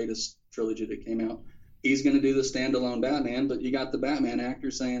trilogy, the latest trilogy that came out. He's going to do the standalone Batman, but you got the Batman actor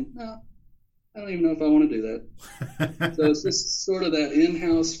saying, no, I don't even know if I want to do that. So it's just sort of that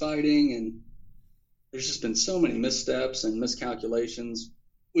in-house fighting, and there's just been so many missteps and miscalculations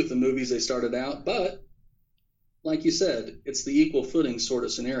with the movies they started out. But like you said, it's the equal footing sort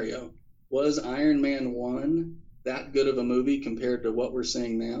of scenario. Was Iron Man 1 that good of a movie compared to what we're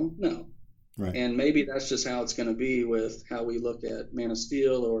seeing now? No. Right. And maybe that's just how it's going to be with how we look at Man of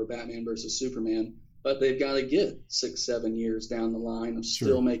Steel or Batman versus Superman. But they've got to get 6-7 years down the line of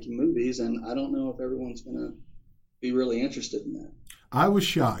still making movies, and I don't know if everyone's going to be really interested in that. I was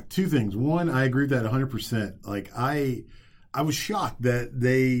shocked. Two things. One, I agree with that 100%. Like I was shocked that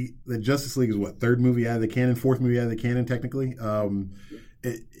Justice League is third movie out of the canon, fourth movie out of the canon, technically. I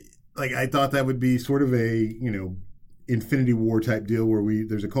thought that would be sort of a Infinity War type deal where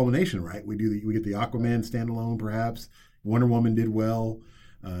there's a culmination, right? We get the Aquaman standalone, perhaps. Wonder Woman did well.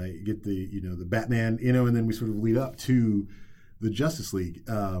 You get the Batman, and then we sort of lead up to the Justice League,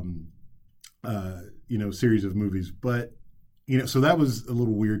 series of movies. But so that was a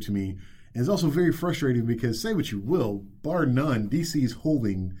little weird to me. And it's also very frustrating because, say what you will, bar none, DC's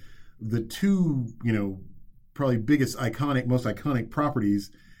holding the two, probably most iconic properties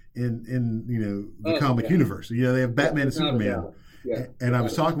in the comic universe. They have Batman and Superman. Yeah, and I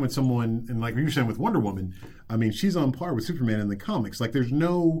was talking with someone, and like you were saying with Wonder Woman, I mean, she's on par with Superman in the comics. Like, there's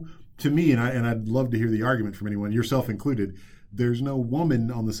no, to me, and I'd love to hear the argument from anyone, yourself included, there's no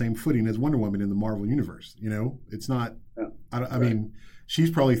woman on the same footing as Wonder Woman in the Marvel universe. It's not. Yeah, I mean,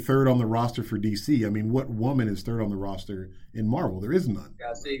 she's probably third on the roster for DC. I mean, what woman is third on the roster in Marvel? There is none.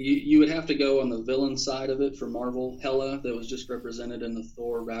 Yeah, see, you would have to go on the villain side of it for Marvel. Hela, that was just represented in the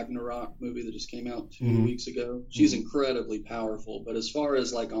Thor Ragnarok movie that just came out 2 weeks ago. She's incredibly powerful. But as far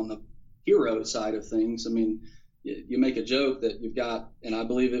as like on the hero side of things, I mean, you make a joke that you've got, and I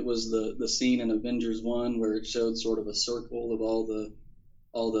believe it was the scene in Avengers 1 where it showed sort of a circle of all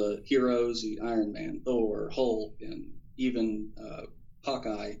the heroes, Iron Man, Thor, Hulk, and even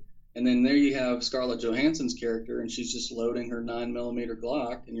Hawkeye. And then there you have Scarlett Johansson's character, and she's just loading her 9mm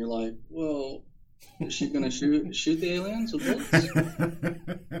Glock, and you're like, well, is she going to shoot the aliens with bullets?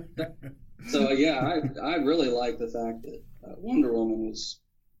 So, yeah, I really like the fact that Wonder Woman was,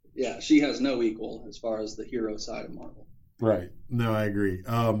 she has no equal as far as the hero side of Marvel. Right. No, I agree.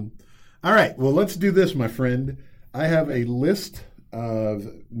 All right. Well, let's do this, my friend. I have a list of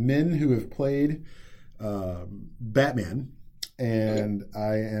men who have played Batman, and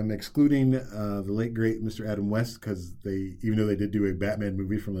I am excluding the late great Mr. Adam West because even though they did do a Batman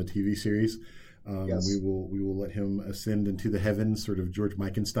movie from the TV series, Yes. we will let him ascend into the heavens, sort of George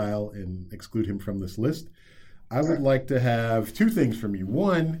Mikan style, and exclude him from this list. I would like to have two things from you.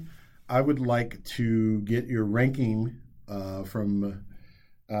 One, I would like to get your ranking from,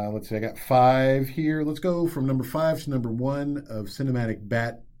 let's see, I got 5 here. Let's go from number 5 to number 1 of cinematic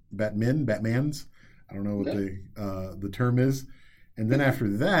Batmans. I don't know what the term is. And then after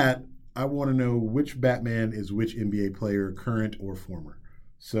that, I want to know which Batman is which NBA player, current or former.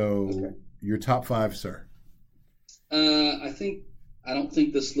 So your top 5, sir. I don't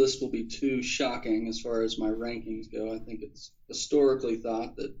think this list will be too shocking as far as my rankings go. I think it's historically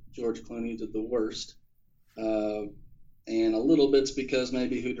thought that George Clooney did the worst. And a little bit's because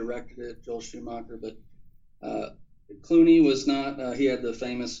maybe who directed it, Joel Schumacher, but Clooney was not, he had the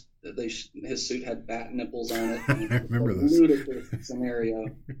famous, his suit had bat nipples on it. I remember this. Ludicrous scenario.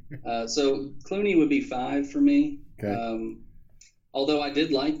 So Clooney would be 5 for me. Okay. Although I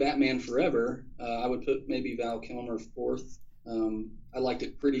did like Batman Forever, I would put maybe Val Kilmer 4th. I liked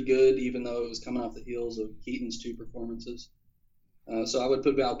it pretty good, even though it was coming off the heels of Keaton's 2 performances. So I would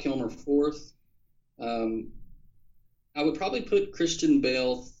put Val Kilmer 4th. I would probably put Christian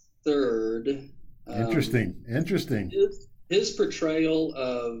Bale 3rd. Interesting. His portrayal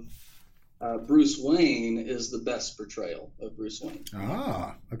of Bruce Wayne is the best portrayal of Bruce Wayne.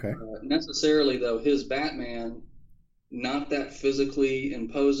 Ah, okay. Necessarily, though, his Batman, not that physically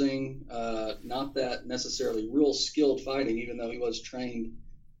imposing, not that necessarily real skilled fighting, even though he was trained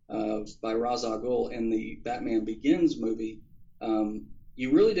by Ra's al Ghul in the Batman Begins movie.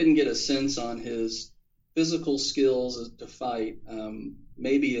 You really didn't get a sense on his physical skills to fight,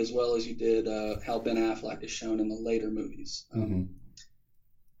 maybe as well as you did how Ben Affleck is shown in the later movies.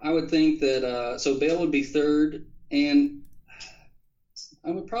 I would think that, so Bale would be 3rd, and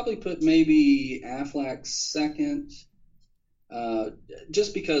I would probably put maybe Affleck 2nd.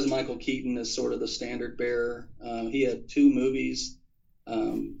 Just because Michael Keaton is sort of the standard bearer. He had 2 movies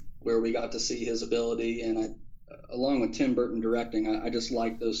where we got to see his ability, and along with Tim Burton directing, I just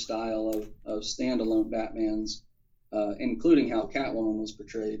like those style of standalone Batmans, including how Catwoman was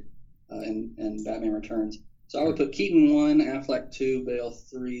portrayed in Batman Returns. So I would put Keaton 1, Affleck 2, Bale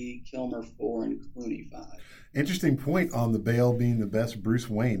 3, Kilmer 4, and Clooney 5. Interesting point on the Bale being the best Bruce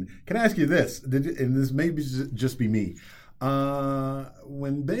Wayne. Can I ask you this? And this may just be me.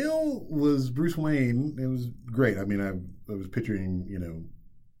 When Bale was Bruce Wayne, it was great. I mean, I was picturing,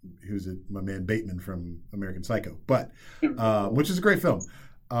 who's it? My man Bateman from American Psycho, but which is a great film.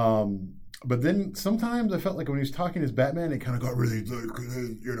 But then sometimes I felt like when he was talking as Batman, it kind of got really,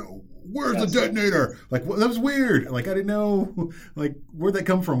 where's the detonator? Like, that was weird. Like, I didn't know, like, where'd that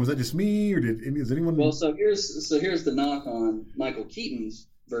come from? Was that just me, or is anyone? Well, so here's the knock on Michael Keaton's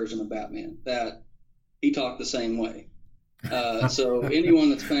version of Batman, that he talked the same way. So anyone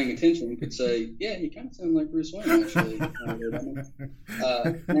that's paying attention could say, yeah, you kind of sound like Bruce Wayne, actually.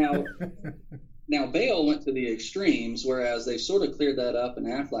 Now Bale went to the extremes, whereas they sort of cleared that up in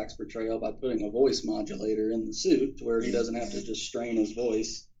Affleck's portrayal by putting a voice modulator in the suit to where he doesn't have to just strain his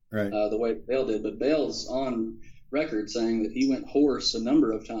voice the way Bale did. But Bale's on record saying that he went hoarse a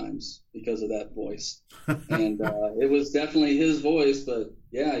number of times because of that voice. And it was definitely his voice, but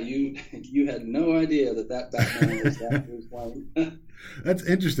yeah, you had no idea that Batman was that Bruce Wayne. That's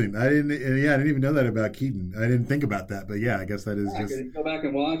interesting. I didn't even know that about Keaton. I didn't think about that, but yeah, I guess that is just. Go back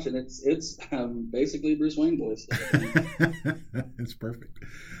and watch, and it's basically Bruce Wayne voice. It's perfect.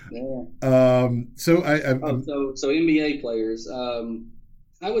 Yeah. So so NBA players.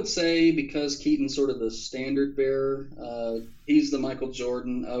 I would say because Keaton's sort of the standard bearer, he's the Michael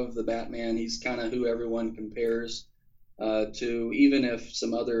Jordan of the Batman. He's kind of who everyone compares to, even if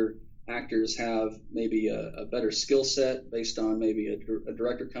some other actors have maybe a better skill set based on maybe a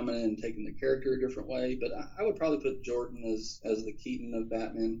director coming in and taking the character a different way. But I would probably put Jordan as the Keaton of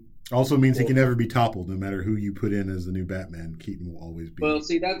Batman. Also means he can never be toppled, no matter who you put in as the new Batman. Keaton will always be. Well,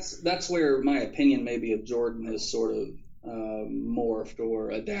 see, that's where my opinion maybe of Jordan has sort of morphed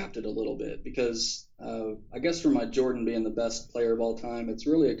or adapted a little bit, because I guess for my Jordan being the best player of all time, it's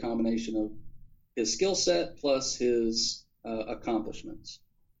really a combination of his skill set plus his accomplishments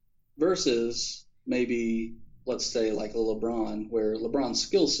versus maybe, let's say, like a LeBron, where LeBron's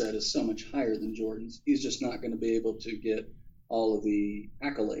skill set is so much higher than Jordan's. He's just not going to be able to get all of the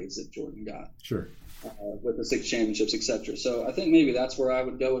accolades that Jordan got. Sure. With the 6 championships, etc. So I think maybe that's where I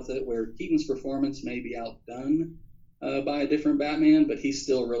would go with it, where Keaton's performance may be outdone by a different Batman, but he's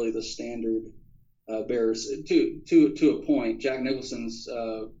still really the standard bears to a point. Jack Nicholson's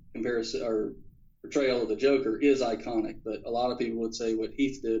comparison or portrayal of the Joker is iconic, but a lot of people would say what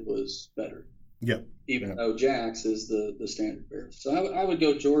Heath did was better. Yep. Even though Jack's is the standard bear. So I would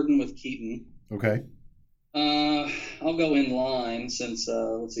go Jordan with Keaton. Okay. I'll go in line since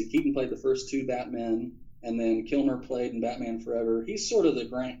let's see, Keaton played the first two Batmen, and then Kilmer played in Batman Forever. He's sort of the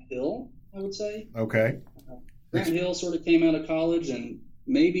Grant Hill, I would say. Okay. Grant Hill sort of came out of college, and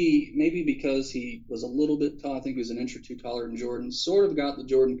maybe because he was a little bit tall, I think he was an inch or two taller than Jordan, sort of got the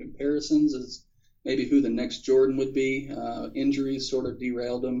Jordan comparisons as maybe who the next Jordan would be. Injuries sort of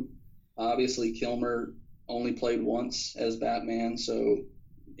derailed him. Obviously, Kilmer only played once as Batman, so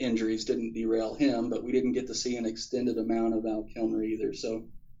injuries didn't derail him, but we didn't get to see an extended amount of Val Kilmer either. So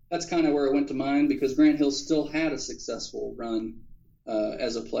that's kind of where it went to mine, because Grant Hill still had a successful run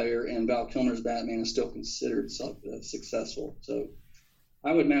as a player, and Val Kilmer's Batman is still considered successful. So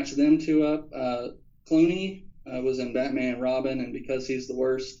I would match them two up. Clooney was in Batman and Robin, and because he's the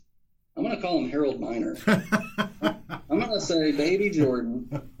worst, I'm going to call him Harold Miner. I'm going to say Baby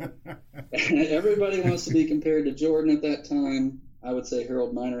Jordan. Everybody wants to be compared to Jordan at that time. I would say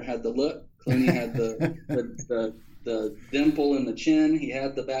Harold Miner had the look. Clooney had the dimple in the chin. He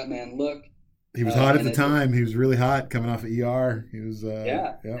had the Batman look. He was hot at the time. He was really hot coming off of ER. He was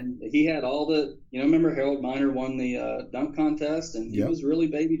and he had all the, remember Harold Miner won the dunk contest, and he was really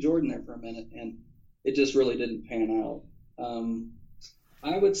Baby Jordan there for a minute, and it just really didn't pan out.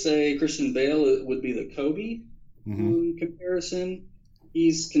 I would say Christian Bale would be the Kobe comparison.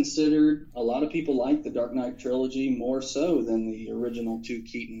 He's considered, a lot of people like the Dark Knight trilogy more so than the original two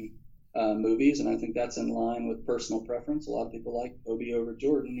Keaton movies, and I think that's in line with personal preference. A lot of people like Kobe over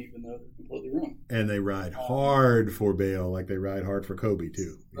Jordan, even though they're completely wrong. And they ride hard for Bale like they ride hard for Kobe,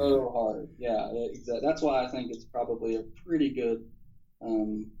 too. So hard, yeah. Exactly. That's why I think it's probably a pretty good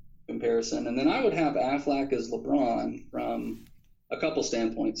comparison. And then I would have Affleck as LeBron from a couple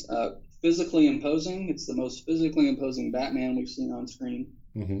standpoints. Physically imposing. It's the most physically imposing Batman we've seen on screen,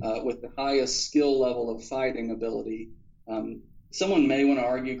 with the highest skill level of fighting ability. Someone may want to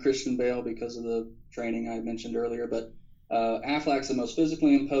argue Christian Bale because of the training I mentioned earlier, but Affleck's the most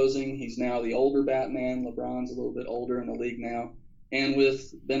physically imposing. He's now the older Batman. LeBron's a little bit older in the league now. And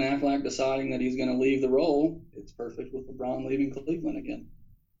with Ben Affleck deciding that he's going to leave the role, it's perfect with LeBron leaving Cleveland again.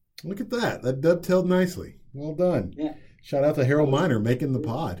 Look at that. That dovetailed nicely. Well done. Yeah. Shout out to Harold Miner making the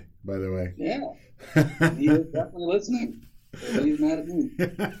pod, by the way. Yeah. He is definitely listening. He's mad at me.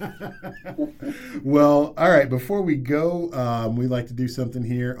 Well, all right. Before we go, we like to do something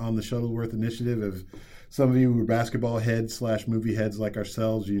here on the Shuttlesworth Initiative. If some of you were basketball heads / movie heads like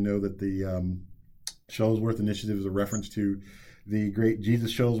ourselves, you know that the Shuttlesworth Initiative is a reference to the great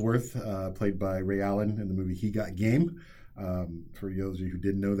Jesus Shuttlesworth, played by Ray Allen in the movie He Got Game. For those of you who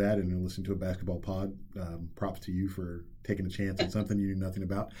didn't know that and listened to a basketball pod, props to you for taking a chance on something you knew nothing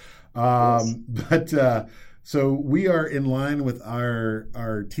about. So we are in line with our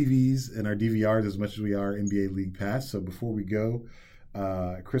TVs and our DVRs as much as we are NBA League Pass. So before we go,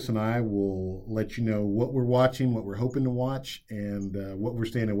 Chris and I will let you know what we're watching, what we're hoping to watch, and what we're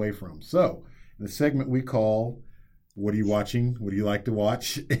staying away from. So in the segment we call, what are you watching? What do you like to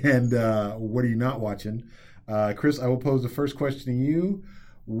watch? And what are you not watching? Chris, I will pose the first question to you.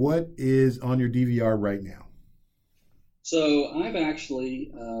 What is on your DVR right now? So I've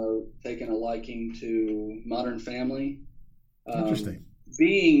actually taken a liking to Modern Family. Interesting.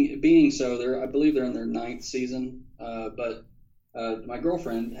 Being so, I believe they're in their 9th season, but my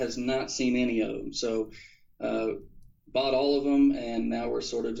girlfriend has not seen any of them. So bought all of them, and now we're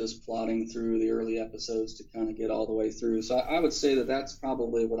sort of just plodding through the early episodes to kind of get all the way through. So I would say that that's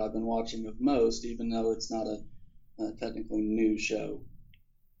probably what I've been watching of most, even though it's not a technically new show.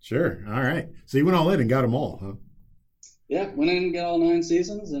 Sure. All right. So you went all in and got them all, huh? Yeah, went in and got all 9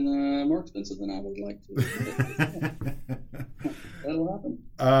 seasons, and more expensive than I would like to. That'll happen.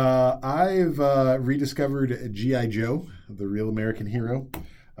 I've rediscovered G.I. Joe, the real American hero.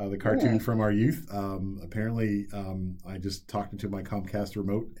 The cartoon from our youth. Apparently, I just talked into my Comcast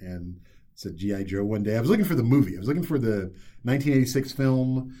remote and said G.I. Joe one day. I was looking for the movie. I was looking for the 1986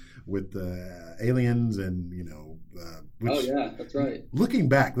 film with the aliens and, oh, yeah, that's right. Looking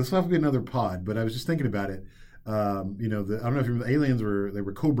back, this will have to be another pod, but I was just thinking about it. I don't know if you remember, the aliens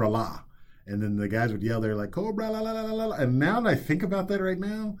were Cobra La. And then the guys would yell, they're like, Cobra La La La La La. And now that I think about that right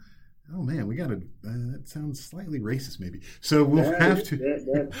now, oh man, we got to. That sounds slightly racist, maybe. So we'll have to.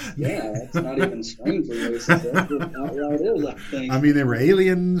 That's not even strangely racist. That's just outright is, I think. I mean, there were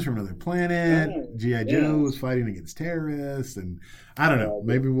aliens from another planet. Right. G.I. Joe was fighting against terrorists, and I don't know.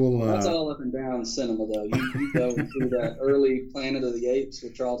 Maybe we'll. That's all up and down cinema, though. You go through that early Planet of the Apes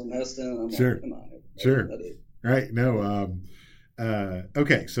with Charlton Heston, and I'm sure. like, come on. Sure. That is. Right. No.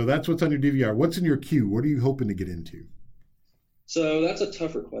 Okay. So that's what's on your DVR. What's in your queue? What are you hoping to get into? So that's a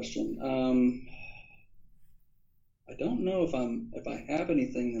tougher question. I don't know if I have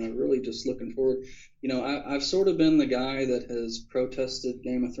anything that I'm really just looking forward. I've sort of been the guy that has protested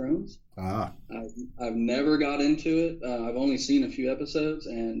Game of Thrones. Ah. I've never got into it. I've only seen a few episodes,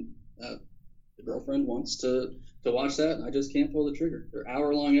 and the girlfriend wants to watch that, and I just can't pull the trigger. They're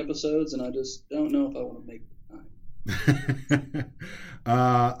hour-long episodes, and I just don't know if I want to make the time.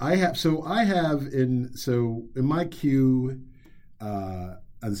 I have in my queue.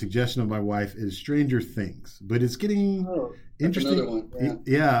 The suggestion of my wife is Stranger Things, but it's getting interesting. Another one,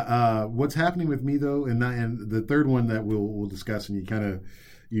 yeah. What's happening with me though, and the third one that we'll discuss, and you kind of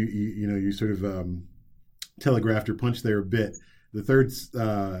you sort of telegraphed your punch there a bit. The third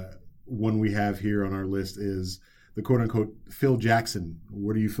one we have here on our list is the quote unquote Phil Jackson.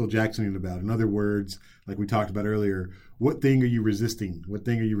 What are you Phil Jacksoning about? In other words, like we talked about earlier, what thing are you resisting? What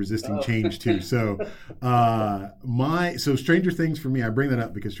thing are you resisting change to? So so Stranger Things for me, I bring that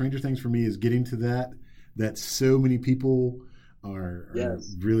up because Stranger Things for me is getting to that so many people are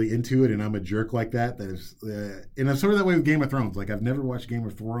really into it, and I'm a jerk like that. That is, and I'm sort of that way with Game of Thrones. Like I've never watched Game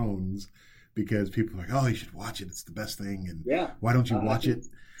of Thrones because people are like, oh, you should watch it. It's the best thing. And why don't you watch it?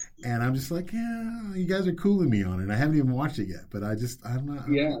 And I'm just like, yeah, you guys are cooling me on it. I haven't even watched it yet, but I'm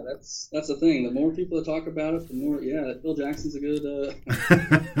not. Yeah, that's the thing. The more people that talk about it, the more. Yeah, Phil Jackson's a good.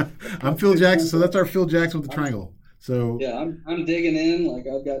 I'm Phil Jackson, so that's our Phil Jackson with the triangle. So yeah, I'm digging in. Like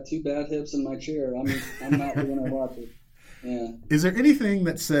I've got two bad hips in my chair. I'm not going to watch it. Yeah. Is there anything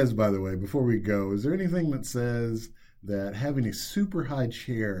that says, by the way, before we go, is there anything that says that having a super high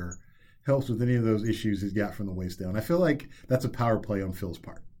chair helps with any of those issues he's got from the waist down? I feel like that's a power play on Phil's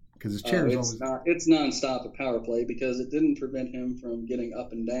part. Because his chair is always... It's nonstop a power play because it didn't prevent him from getting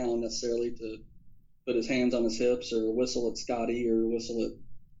up and down necessarily to put his hands on his hips or whistle at Scotty or whistle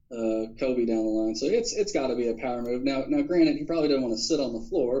at Kobe down the line. So it's got to be a power move. Now, granted, he probably doesn't want to sit on the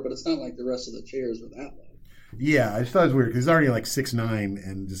floor, but it's not like the rest of the chairs were that low. Yeah, I just thought it was weird because he's already like 6'9"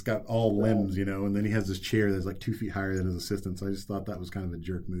 and just got all limbs, and then he has this chair that's like 2 feet higher than his assistant. So I just thought that was kind of a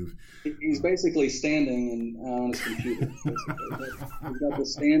jerk move. He's basically standing on his computer. He's got the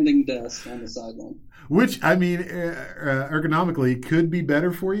standing desk on the sideline. Which, I mean, ergonomically could be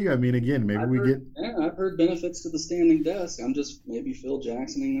better for you. I mean, again, maybe I've heard benefits to the standing desk. I'm just maybe Phil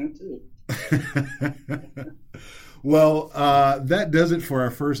Jacksoning that too. Well, that does it for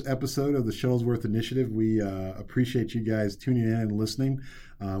our first episode of the Shuttlesworth Initiative. We appreciate you guys tuning in and listening.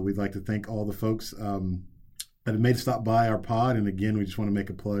 We'd like to thank all the folks that have made a stop by our pod. And again, we just want to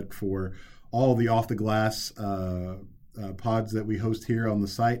make a plug for all the Off the Glass pods that we host here on the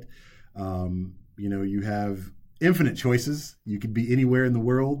site. You have infinite choices. You could be anywhere in the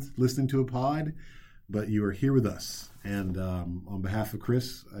world listening to a pod, but you are here with us. And on behalf of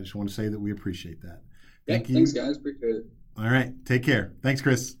Chris, I just want to say that we appreciate that. Thanks, guys. Appreciate it. All right. Take care. Thanks,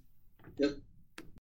 Chris. Yep.